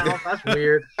Magic's house. That's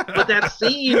weird. But that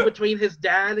scene between his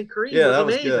dad and Kareem was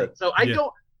amazing. Good. So I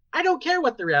don't care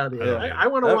what the reality is. I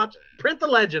want to watch Print the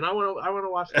Legend. I want to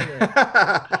watch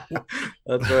the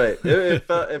That's right.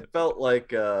 It felt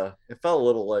like it felt a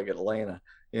little like Atlanta.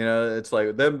 It's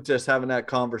like them just having that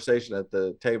conversation at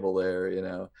the table there.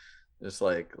 It's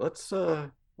like, let's why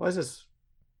is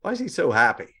he so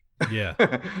happy? Yeah.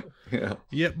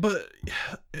 Yeah,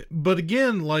 but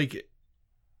again, like,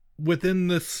 within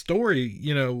this story,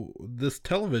 this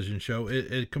television show,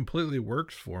 it completely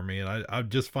works for me, and I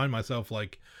just find myself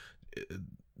like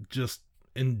just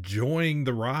enjoying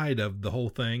the ride of the whole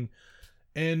thing.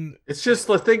 And it's just,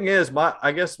 the thing is,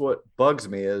 I guess what bugs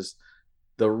me is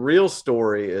the real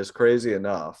story is crazy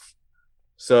enough.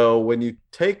 So when you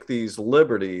take these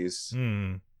liberties,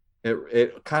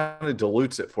 it kind of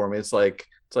dilutes it for me. It's like,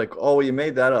 oh, you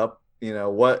made that up.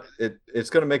 It's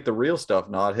going to make the real stuff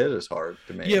not hit as hard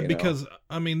to me. Yeah, because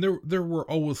I mean, there were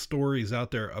always stories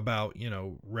out there about,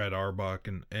 Red Auerbach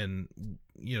and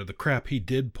the crap he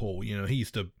did pull. He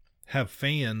used to have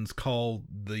fans call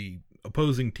the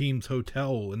opposing team's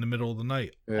hotel in the middle of the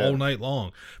night all night long.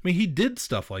 I mean, he did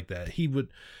stuff like that. He would,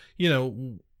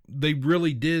 they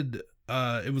really did.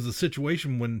 It was a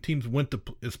situation when teams went to,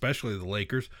 especially the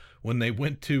Lakers, when they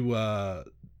went to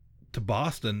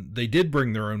Boston, they did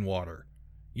bring their own water.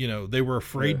 They were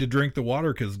afraid to drink the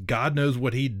water because God knows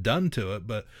what he'd done to it.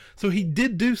 But so he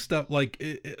did do stuff like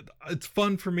it's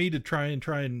fun for me to try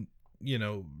and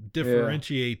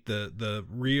differentiate the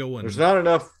real. And there's not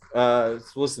enough.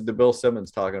 Listen to Bill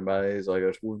Simmons talking about it. He's like,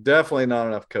 there's definitely not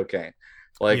enough cocaine.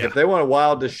 Like, if they want to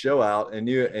wild this show out and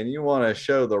you want to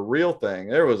show the real thing,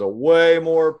 there was a way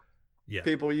more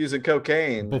people using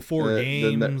cocaine before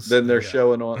games than they're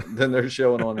showing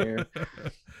on here.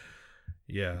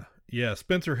 Yeah.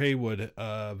 Spencer Haywood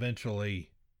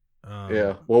eventually.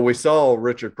 Well, we saw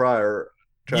Richard Pryor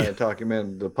trying to talk him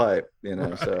into the pipe.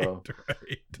 So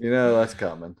that's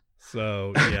coming.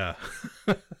 So yeah.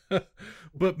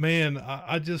 But man,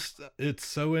 I just, it's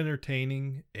so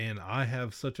entertaining, and I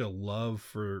have such a love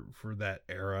for that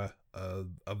era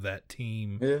of that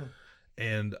team. Yeah.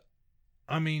 And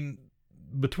I mean,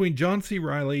 between John C.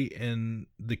 Reilly and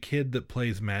the kid that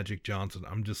plays Magic Johnson,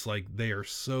 I'm just like, they are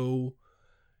so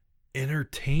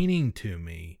entertaining to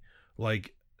me.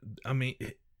 Like, I mean,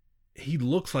 he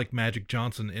looks like Magic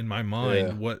Johnson in my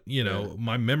mind.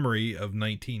 My memory of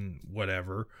 80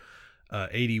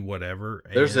 whatever.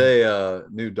 There's a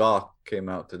new doc came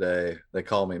out today. They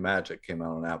Call Me Magic came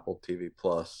out on Apple TV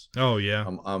Plus. Oh yeah,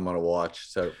 I'm gonna watch.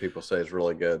 So people say it's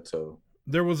really good. So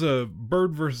there was a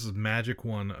Bird versus Magic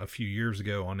one a few years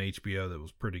ago on HBO that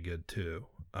was pretty good too.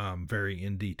 Very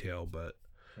in detail, but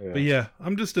yeah,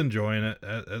 I'm just enjoying it.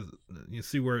 As you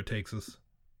see where it takes us.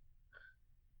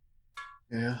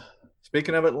 Yeah.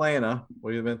 Speaking of Atlanta, what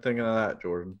have you been thinking of that,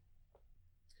 Jordan?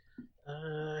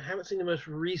 I haven't seen the most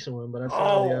recent one, but I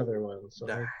saw the other one. So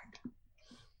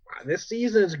this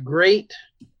season is great.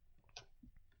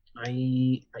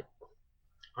 I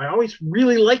always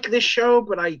really like this show,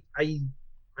 but I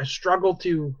struggle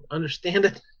to understand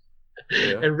it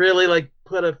and really like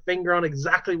put a finger on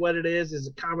exactly what it is. Is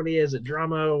it comedy? Is it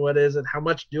drama? What is it? How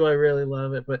much do I really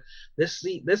love it? But this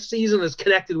season is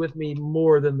connected with me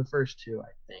more than the first two, I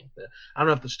think. I don't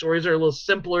know if the stories are a little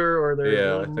simpler or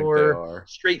they're a little more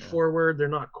straightforward. They're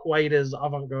not quite as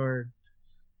avant-garde.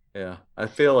 Yeah, I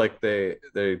feel like they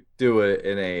do it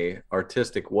in a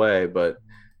artistic way, but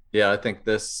I think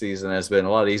this season has been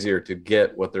a lot easier to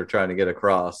get what they're trying to get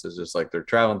across. It's just like they're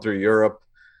traveling through Europe.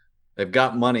 They've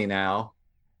got money now,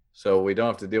 so we don't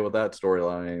have to deal with that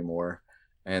storyline anymore.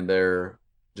 And they're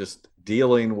just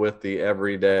dealing with the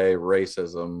everyday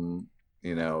racism,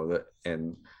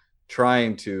 and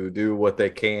trying to do what they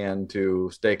can to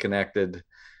stay connected,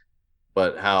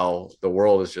 but how the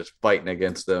world is just fighting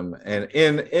against them. And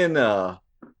in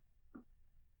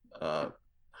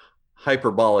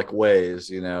hyperbolic ways,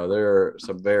 there are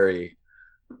some very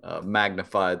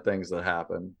magnified things that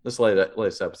happen. This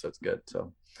latest episode's good.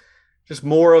 So just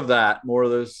more of that, more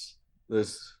of those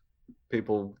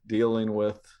people dealing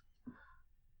with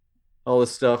all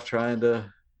this stuff, trying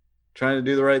to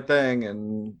do the right thing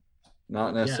and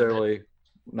not necessarily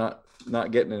not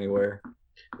getting anywhere.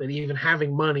 That even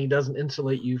having money doesn't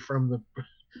insulate you from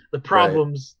the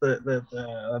problems that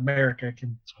America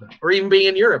can, or even being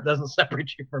in Europe doesn't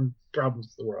separate you from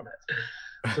problems the world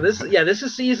has. So this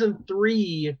is season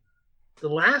 3. The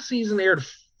last season aired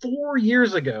 4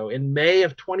 years ago in May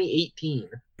of 2018.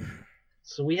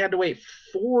 So we had to wait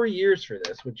 4 years for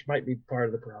this, which might be part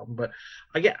of the problem. But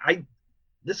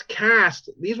this cast,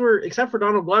 these were, except for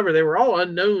Donald Glover, they were all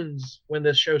unknowns when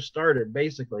this show started,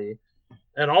 basically.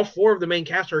 And all 4 of the main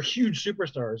cast are huge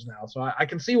superstars now. So I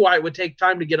can see why it would take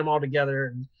time to get them all together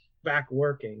and back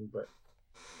working. But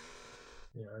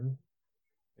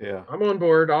yeah, I'm on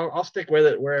board. I'll stick with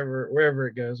it wherever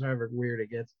it goes, however weird it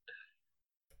gets.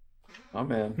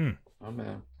 I'm in.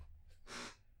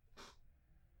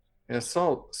 Yeah,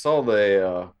 saw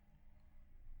they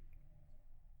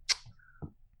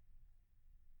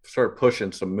start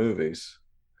pushing some movies.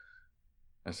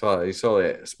 You saw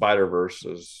the Spider-Verse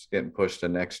is getting pushed to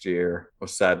next year. I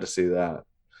was sad to see that.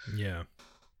 Yeah.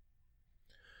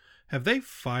 Have they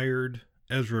fired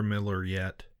Ezra Miller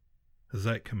yet? Has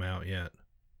that come out yet?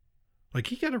 Like,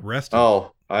 he got arrested.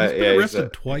 He's been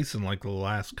arrested twice in like the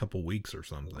last couple weeks or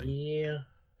something.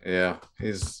 Yeah,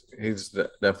 he's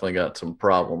definitely got some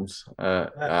problems.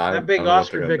 That big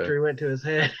Oscar victory went to his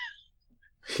head.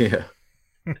 Yeah.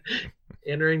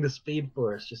 Entering the Speed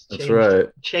Force just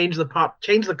change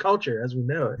the culture as we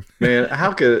know it. Man,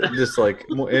 how could it just like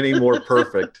any more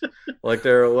perfect? Like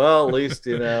at least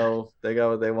they got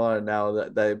what they wanted. Now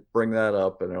that they bring that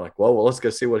up and they're like, well, let's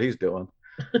go see what he's doing.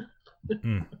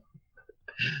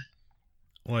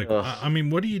 Like, I mean,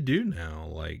 what do you do now?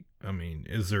 Like, I mean,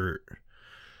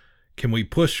 can we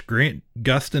push Grant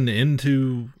Gustin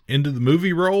into the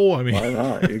movie role? I mean, why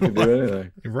not? You can do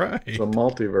anything. Right. It's a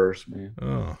multiverse, man.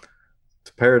 Oh. It's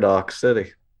Paradox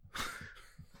City.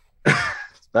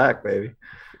 It's back, baby.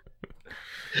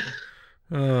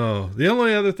 Oh, the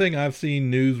only other thing I've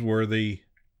seen newsworthy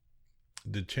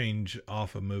to change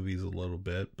off of movies a little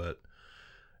bit, but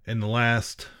in the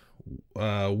last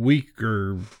week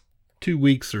or 2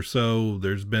 weeks or so,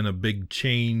 there's been a big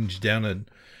change down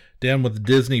with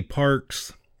Disney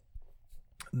parks.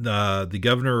 The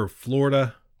governor of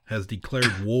Florida has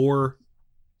declared war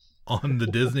on the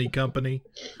Disney company.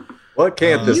 What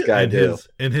can't this guy do?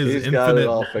 In his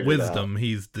infinite wisdom,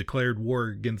 he's declared war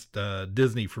against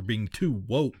Disney for being too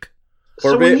woke.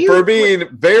 For being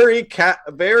very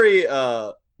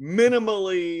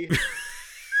minimally,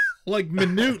 like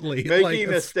minutely, making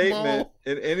like a statement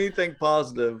in anything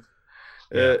positive.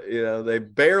 Yeah. They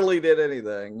barely did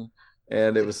anything,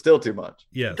 and it was still too much.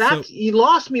 Yeah, you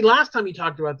lost me last time you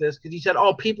talked about this because you said,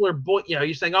 "Oh, people are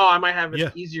you're saying, oh, I might have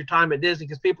an easier time at Disney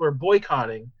because people are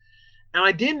boycotting." And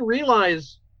I didn't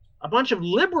realize a bunch of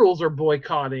liberals are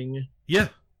boycotting. Yeah.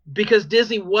 Because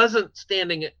Disney wasn't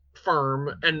standing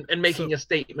firm and making a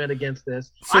statement against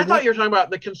this. I thought you were talking about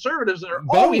the conservatives that are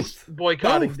always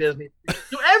boycotting Disney.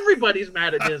 So everybody's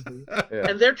mad at Disney.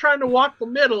 And they're trying to walk the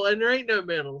middle, and there ain't no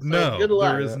middle. So no, good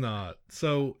luck. There is not.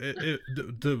 So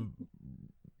to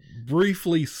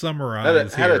briefly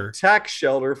summarize had a tax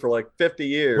shelter for like 50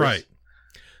 years. Right.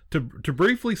 To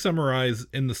briefly summarize,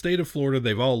 in the state of Florida,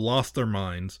 they've all lost their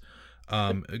minds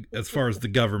as far as the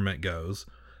government goes.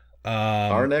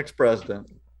 Our next president.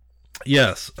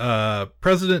 Yes.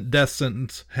 President death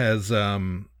sentence has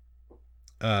what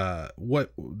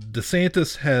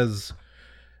DeSantis has,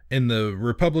 and the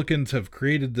Republicans have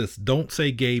created this Don't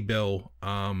Say Gay bill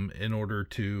in order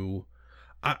to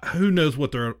who knows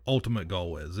what their ultimate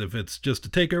goal is. If it's just to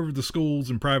take over the schools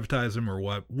and privatize them or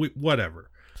whatever.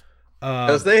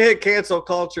 Because they hit cancel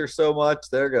culture so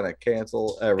much, they're going to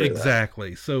cancel everything.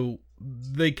 Exactly. So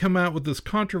they come out with this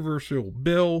controversial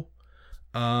bill.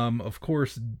 Of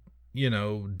course,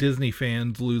 Disney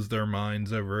fans lose their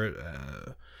minds over it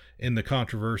in the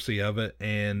controversy of it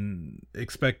and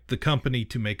expect the company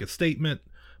to make a statement.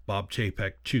 Bob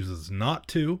Chapek chooses not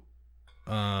to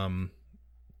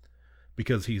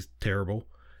because he's terrible.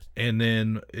 And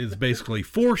then is basically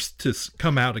forced to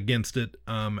come out against it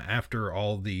after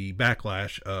all the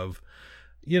backlash of,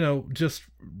 just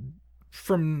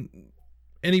from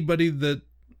anybody that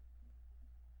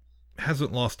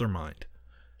hasn't lost their mind.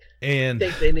 And I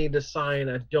think they need to sign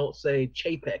a Don't Say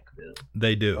Chapek bill.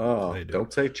 They do. Oh, they do.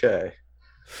 Don't say Che.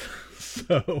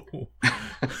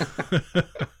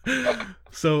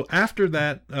 So after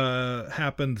that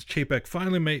happens, Chapek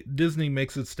finally Disney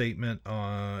makes a statement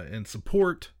in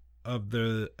support of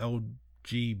the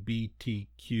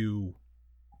LGBTQ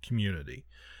community.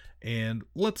 And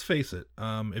let's face it,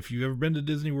 if you've ever been to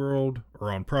Disney World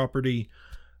or on property,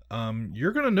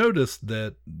 you're going to notice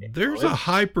that there's a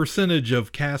high percentage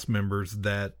of cast members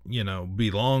that,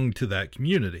 belong to that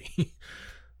community.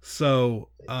 So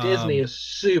Disney is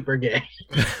super gay.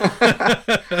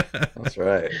 That's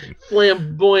right.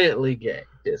 Flamboyantly gay.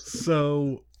 Disney.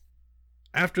 So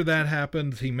after that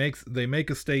happens, they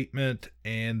make a statement,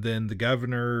 and then the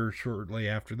governor shortly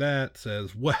after that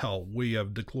says, well, we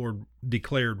have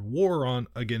declared war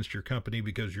against your company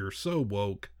because you're so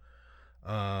woke,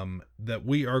 that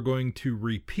we are going to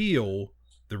repeal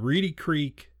the Reedy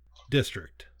Creek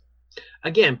district.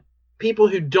 Again, people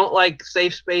who don't like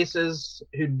safe spaces,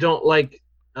 who don't like,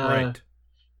 right.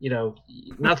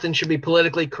 Nothing should be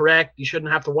politically correct. You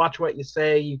shouldn't have to watch what you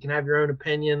say. You can have your own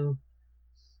opinion.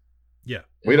 Yeah.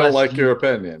 We don't like your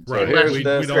opinion. So right. here's we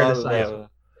this. don't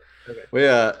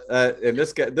And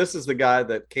this is the guy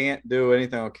that can't do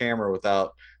anything on camera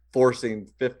without forcing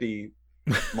 50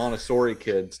 Montessori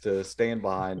kids to stand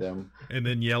behind him and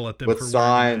then yell at them with for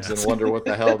signs and wonder what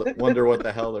the hell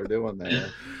they're doing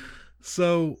there.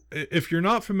 So if you're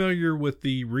not familiar with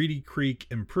the Reedy Creek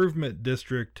Improvement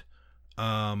District,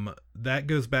 that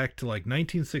goes back to like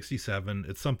 1967.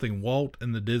 It's something Walt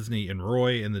and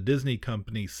Roy and the Disney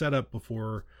company set up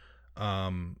before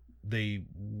they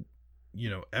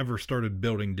ever started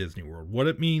building Disney World. What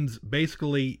it means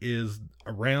basically is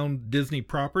around Disney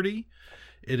property,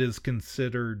 it is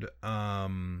considered a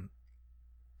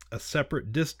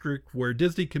separate district where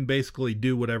Disney can basically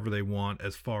do whatever they want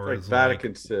as far as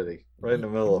Vatican City, right in the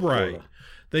middle of Florida.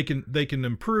 They can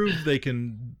improve, they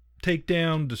can take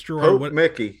down, destroy Pope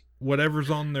Mickey, whatever's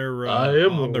on their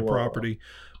property.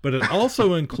 But it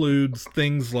also includes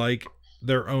things like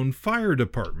their own fire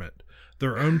department,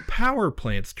 their own power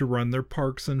plants to run their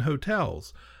parks and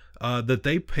hotels, that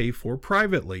they pay for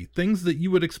privately. Things that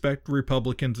you would expect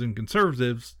Republicans and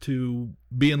conservatives to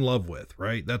be in love with,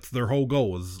 right? That's their whole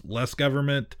goal, is less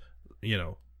government.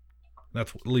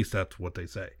 That's what they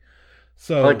say.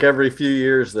 So like every few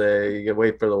years they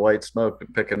wait for the white smoke to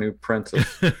pick a new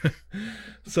princess.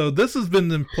 So this has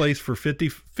been in place for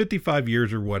 55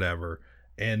 years or whatever.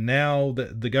 And now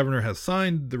the governor has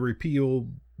signed the repeal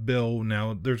bill.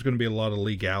 Now there's going to be a lot of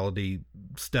legality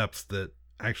steps that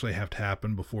actually have to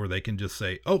happen before they can just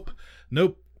say, oh,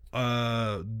 nope,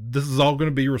 this is all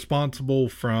going to be responsible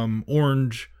from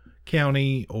Orange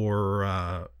County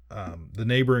or the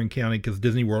neighboring county, because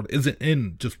Disney World isn't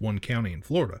in just one county in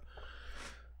Florida.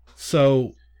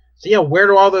 So yeah, where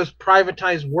do all those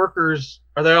privatized workers,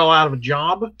 are they all out of a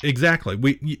job? Exactly.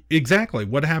 Exactly.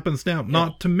 What happens now? Yeah.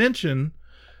 Not to mention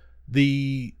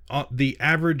the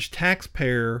average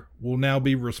taxpayer will now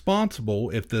be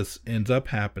responsible, if this ends up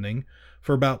happening,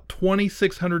 for about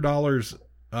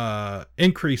 $2,600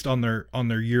 increased on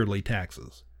their yearly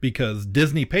taxes, because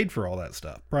Disney paid for all that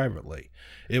stuff privately.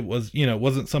 It was, it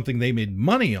wasn't something they made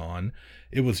money on.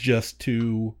 It was just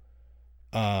it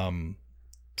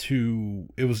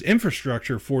was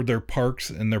infrastructure for their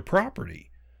parks and their property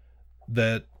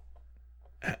that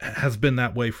has been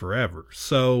that way forever.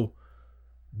 So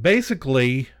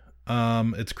basically,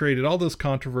 it's created all this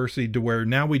controversy to where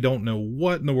now we don't know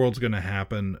what in the world's going to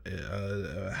happen,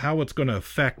 how it's going to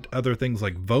affect other things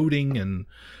like voting and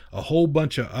a whole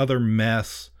bunch of other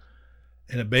mess.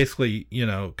 And it basically,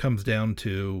 comes down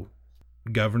to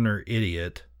Governor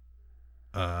Idiot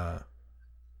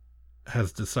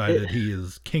has decided he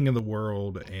is king of the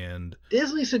world, and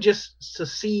Disney should just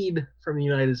secede from the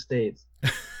United States.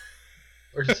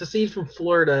 Or secede from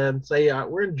Florida and say,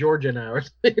 we're in Georgia now, or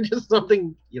just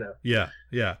something, Yeah.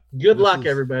 Good luck,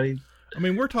 everybody. I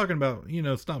mean, we're talking about,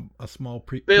 it's not a small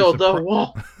build a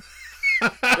wall.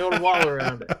 Build a wall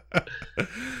around it.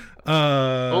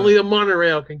 Only the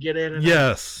monorail can get in and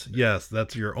out. Yes,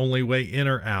 that's your only way in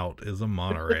or out, is a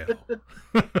monorail.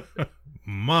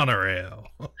 Monorail.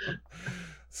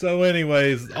 So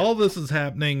anyways, all this is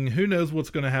happening. Who knows what's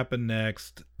going to happen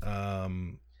next?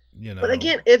 But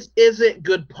again, is it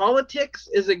good politics?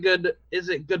 Is it good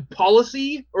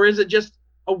policy? Or is it just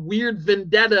a weird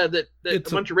vendetta that a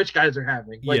bunch of rich guys are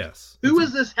having? Yes. Who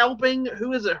is this helping?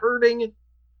 Who is it hurting?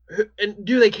 And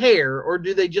do they care, or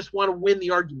do they just want to win the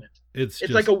argument? It's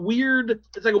like a weird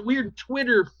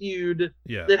Twitter feud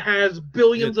that has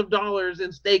billions of dollars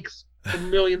in stakes for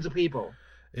millions of people.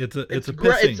 It's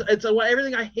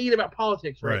everything I hate about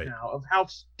politics right now, of how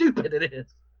stupid it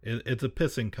is. It's a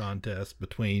pissing contest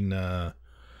between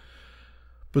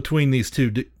these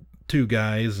two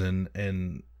guys,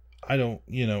 and I don't,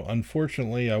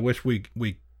 unfortunately, I wish we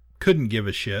couldn't give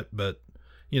a shit, but,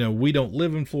 we don't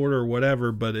live in Florida or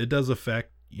whatever, but it does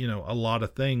affect, a lot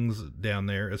of things down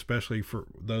there, especially for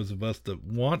those of us that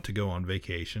want to go on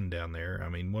vacation down there. I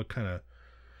mean, what kind of,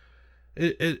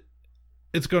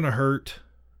 it's going to hurt.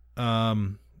 How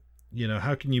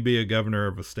can you be a governor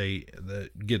of a state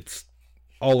that gets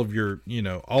all of your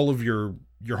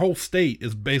whole state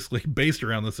is basically based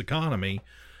around this economy,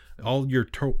 all your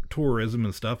tourism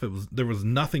and stuff. There was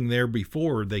nothing there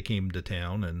before they came to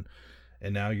town, and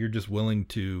now you're just willing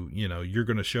to, you're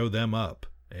going to show them up.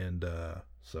 And,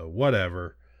 so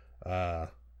whatever,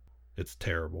 it's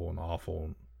terrible and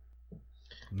awful.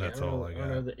 And that's all I got. I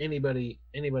don't know that anybody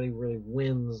really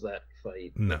wins that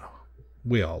fight. No,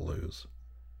 we all lose.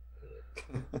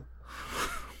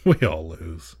 We all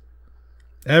lose.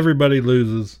 Everybody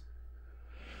loses.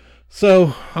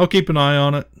 So I'll keep an eye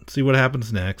on it, see what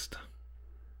happens next.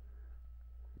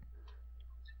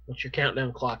 What's your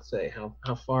countdown clock say?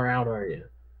 How far out are you?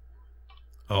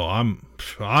 Oh, I'm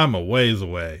a ways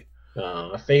away.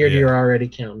 I figured you were already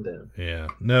counting down. Yeah.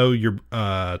 No,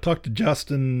 talked to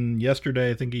Justin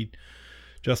yesterday. I think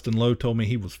Justin Lowe told me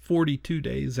he was 42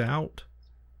 days out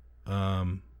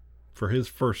for his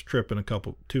first trip in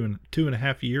two and a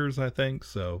half years, I think.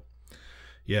 So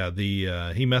yeah,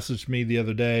 he messaged me the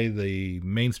other day. The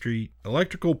Main Street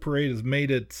Electrical Parade has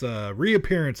made its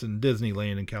reappearance in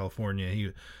Disneyland in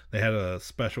California. They had a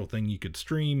special thing you could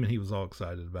stream, and he was all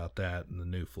excited about that and the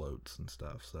new floats and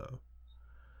stuff.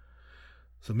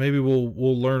 So maybe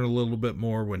we'll learn a little bit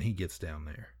more when he gets down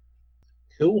there.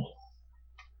 Cool.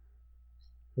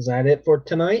 Is that it for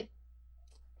tonight?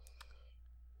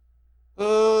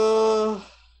 I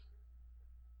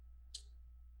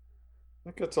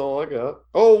think that's all I got.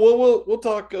 Oh, well, we'll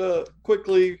talk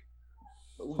quickly.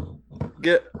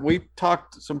 We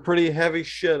talked some pretty heavy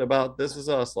shit about This Is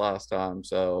Us last time,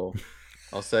 so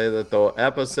I'll say that the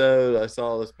episode I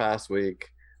saw this past week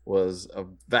was a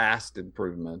vast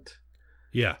improvement.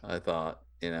 Yeah, I thought,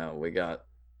 we got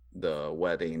the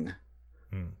wedding,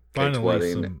 finally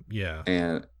wedding, yeah,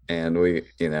 and we,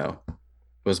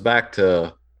 was back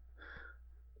to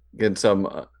getting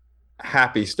some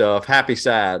happy stuff, happy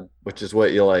sad, which is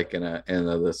what you like in a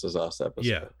This Is Us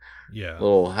episode. Yeah, a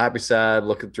little happy sad,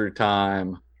 looking through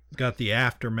time. Got the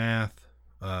aftermath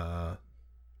of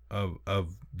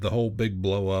the whole big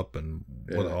blow up and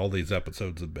what all these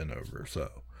episodes have been over. So.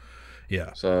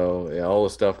 Yeah. So all the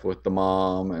stuff with the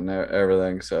mom and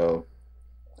everything. So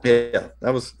yeah,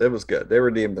 it was good. They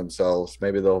redeemed themselves.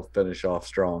 Maybe they'll finish off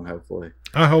strong. Hopefully.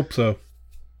 I hope so.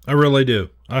 I really do.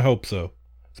 I hope so.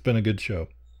 It's been a good show.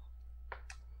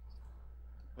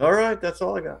 All right, that's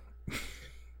all I got.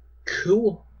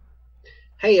 Cool.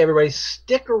 Hey everybody,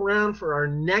 stick around for our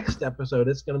next episode.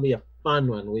 It's going to be a fun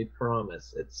one. We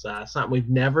promise. It's something we've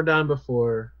never done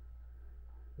before.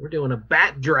 We're doing a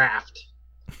bat draft.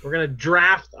 We're going to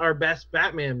draft our best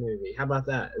Batman movie. How about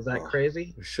that? Is that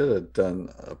crazy? We should have done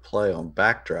a play on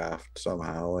Backdraft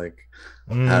somehow.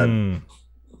 Had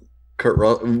Kurt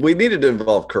Russell. We needed to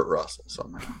involve Kurt Russell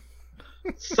somehow.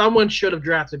 Someone should have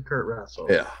drafted Kurt Russell.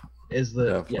 Yeah. Yes,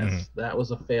 that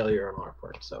was a failure on our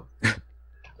part. So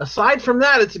aside from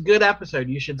that, it's a good episode.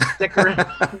 You should stick around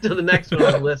to the next one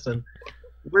and listen.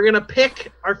 We're going to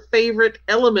pick our favorite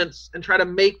elements and try to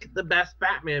make the best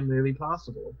Batman movie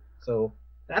possible. So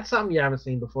that's something you haven't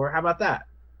seen before. How about that?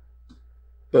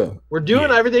 Boom. We're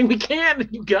doing everything we can.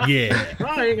 You guys are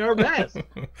trying our best.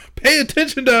 Pay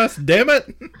attention to us, damn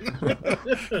it.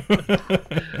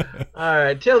 All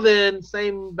right. Till then,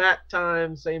 same bat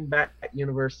time, same bat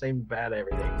universe, same bat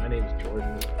everything. My name is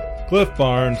Jordan. Cliff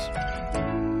Barnes.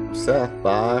 Seth,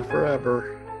 bye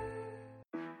forever.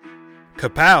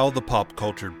 Kapow, the Pop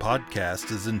Cultured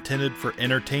Podcast, is intended for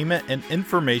entertainment and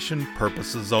information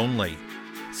purposes only.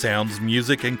 Sounds,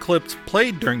 music, and clips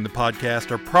played during the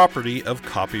podcast are property of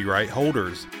copyright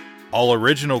holders. All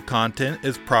original content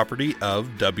is property of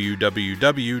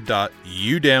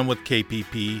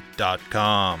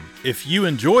www.udownwithkpp.com. If you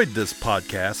enjoyed this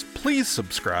podcast, please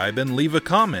subscribe and leave a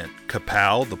comment.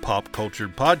 Kapow, the Pop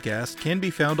Cultured Podcast, can be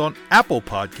found on Apple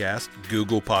Podcasts,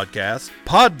 Google Podcasts,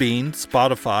 Podbean,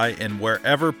 Spotify, and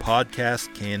wherever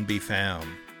podcasts can be found.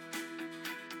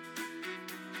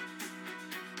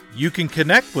 You can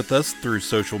connect with us through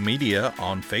social media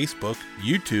on Facebook,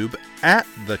 YouTube, at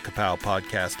the Kapow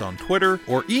Podcast on Twitter,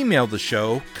 or email the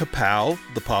show, Kapow,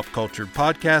 the Pop Cultured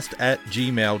Podcast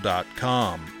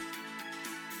 @gmail.com.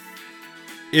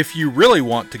 If you really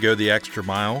want to go the extra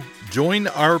mile, join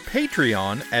our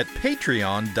Patreon at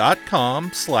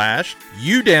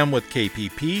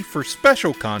patreon.com/udownwithkpp for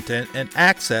special content and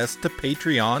access to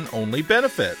Patreon-only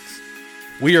benefits.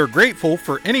 We are grateful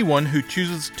for anyone who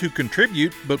chooses to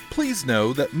contribute, but please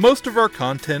know that most of our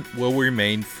content will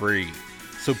remain free.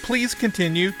 So please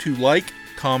continue to like,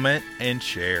 comment, and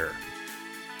share.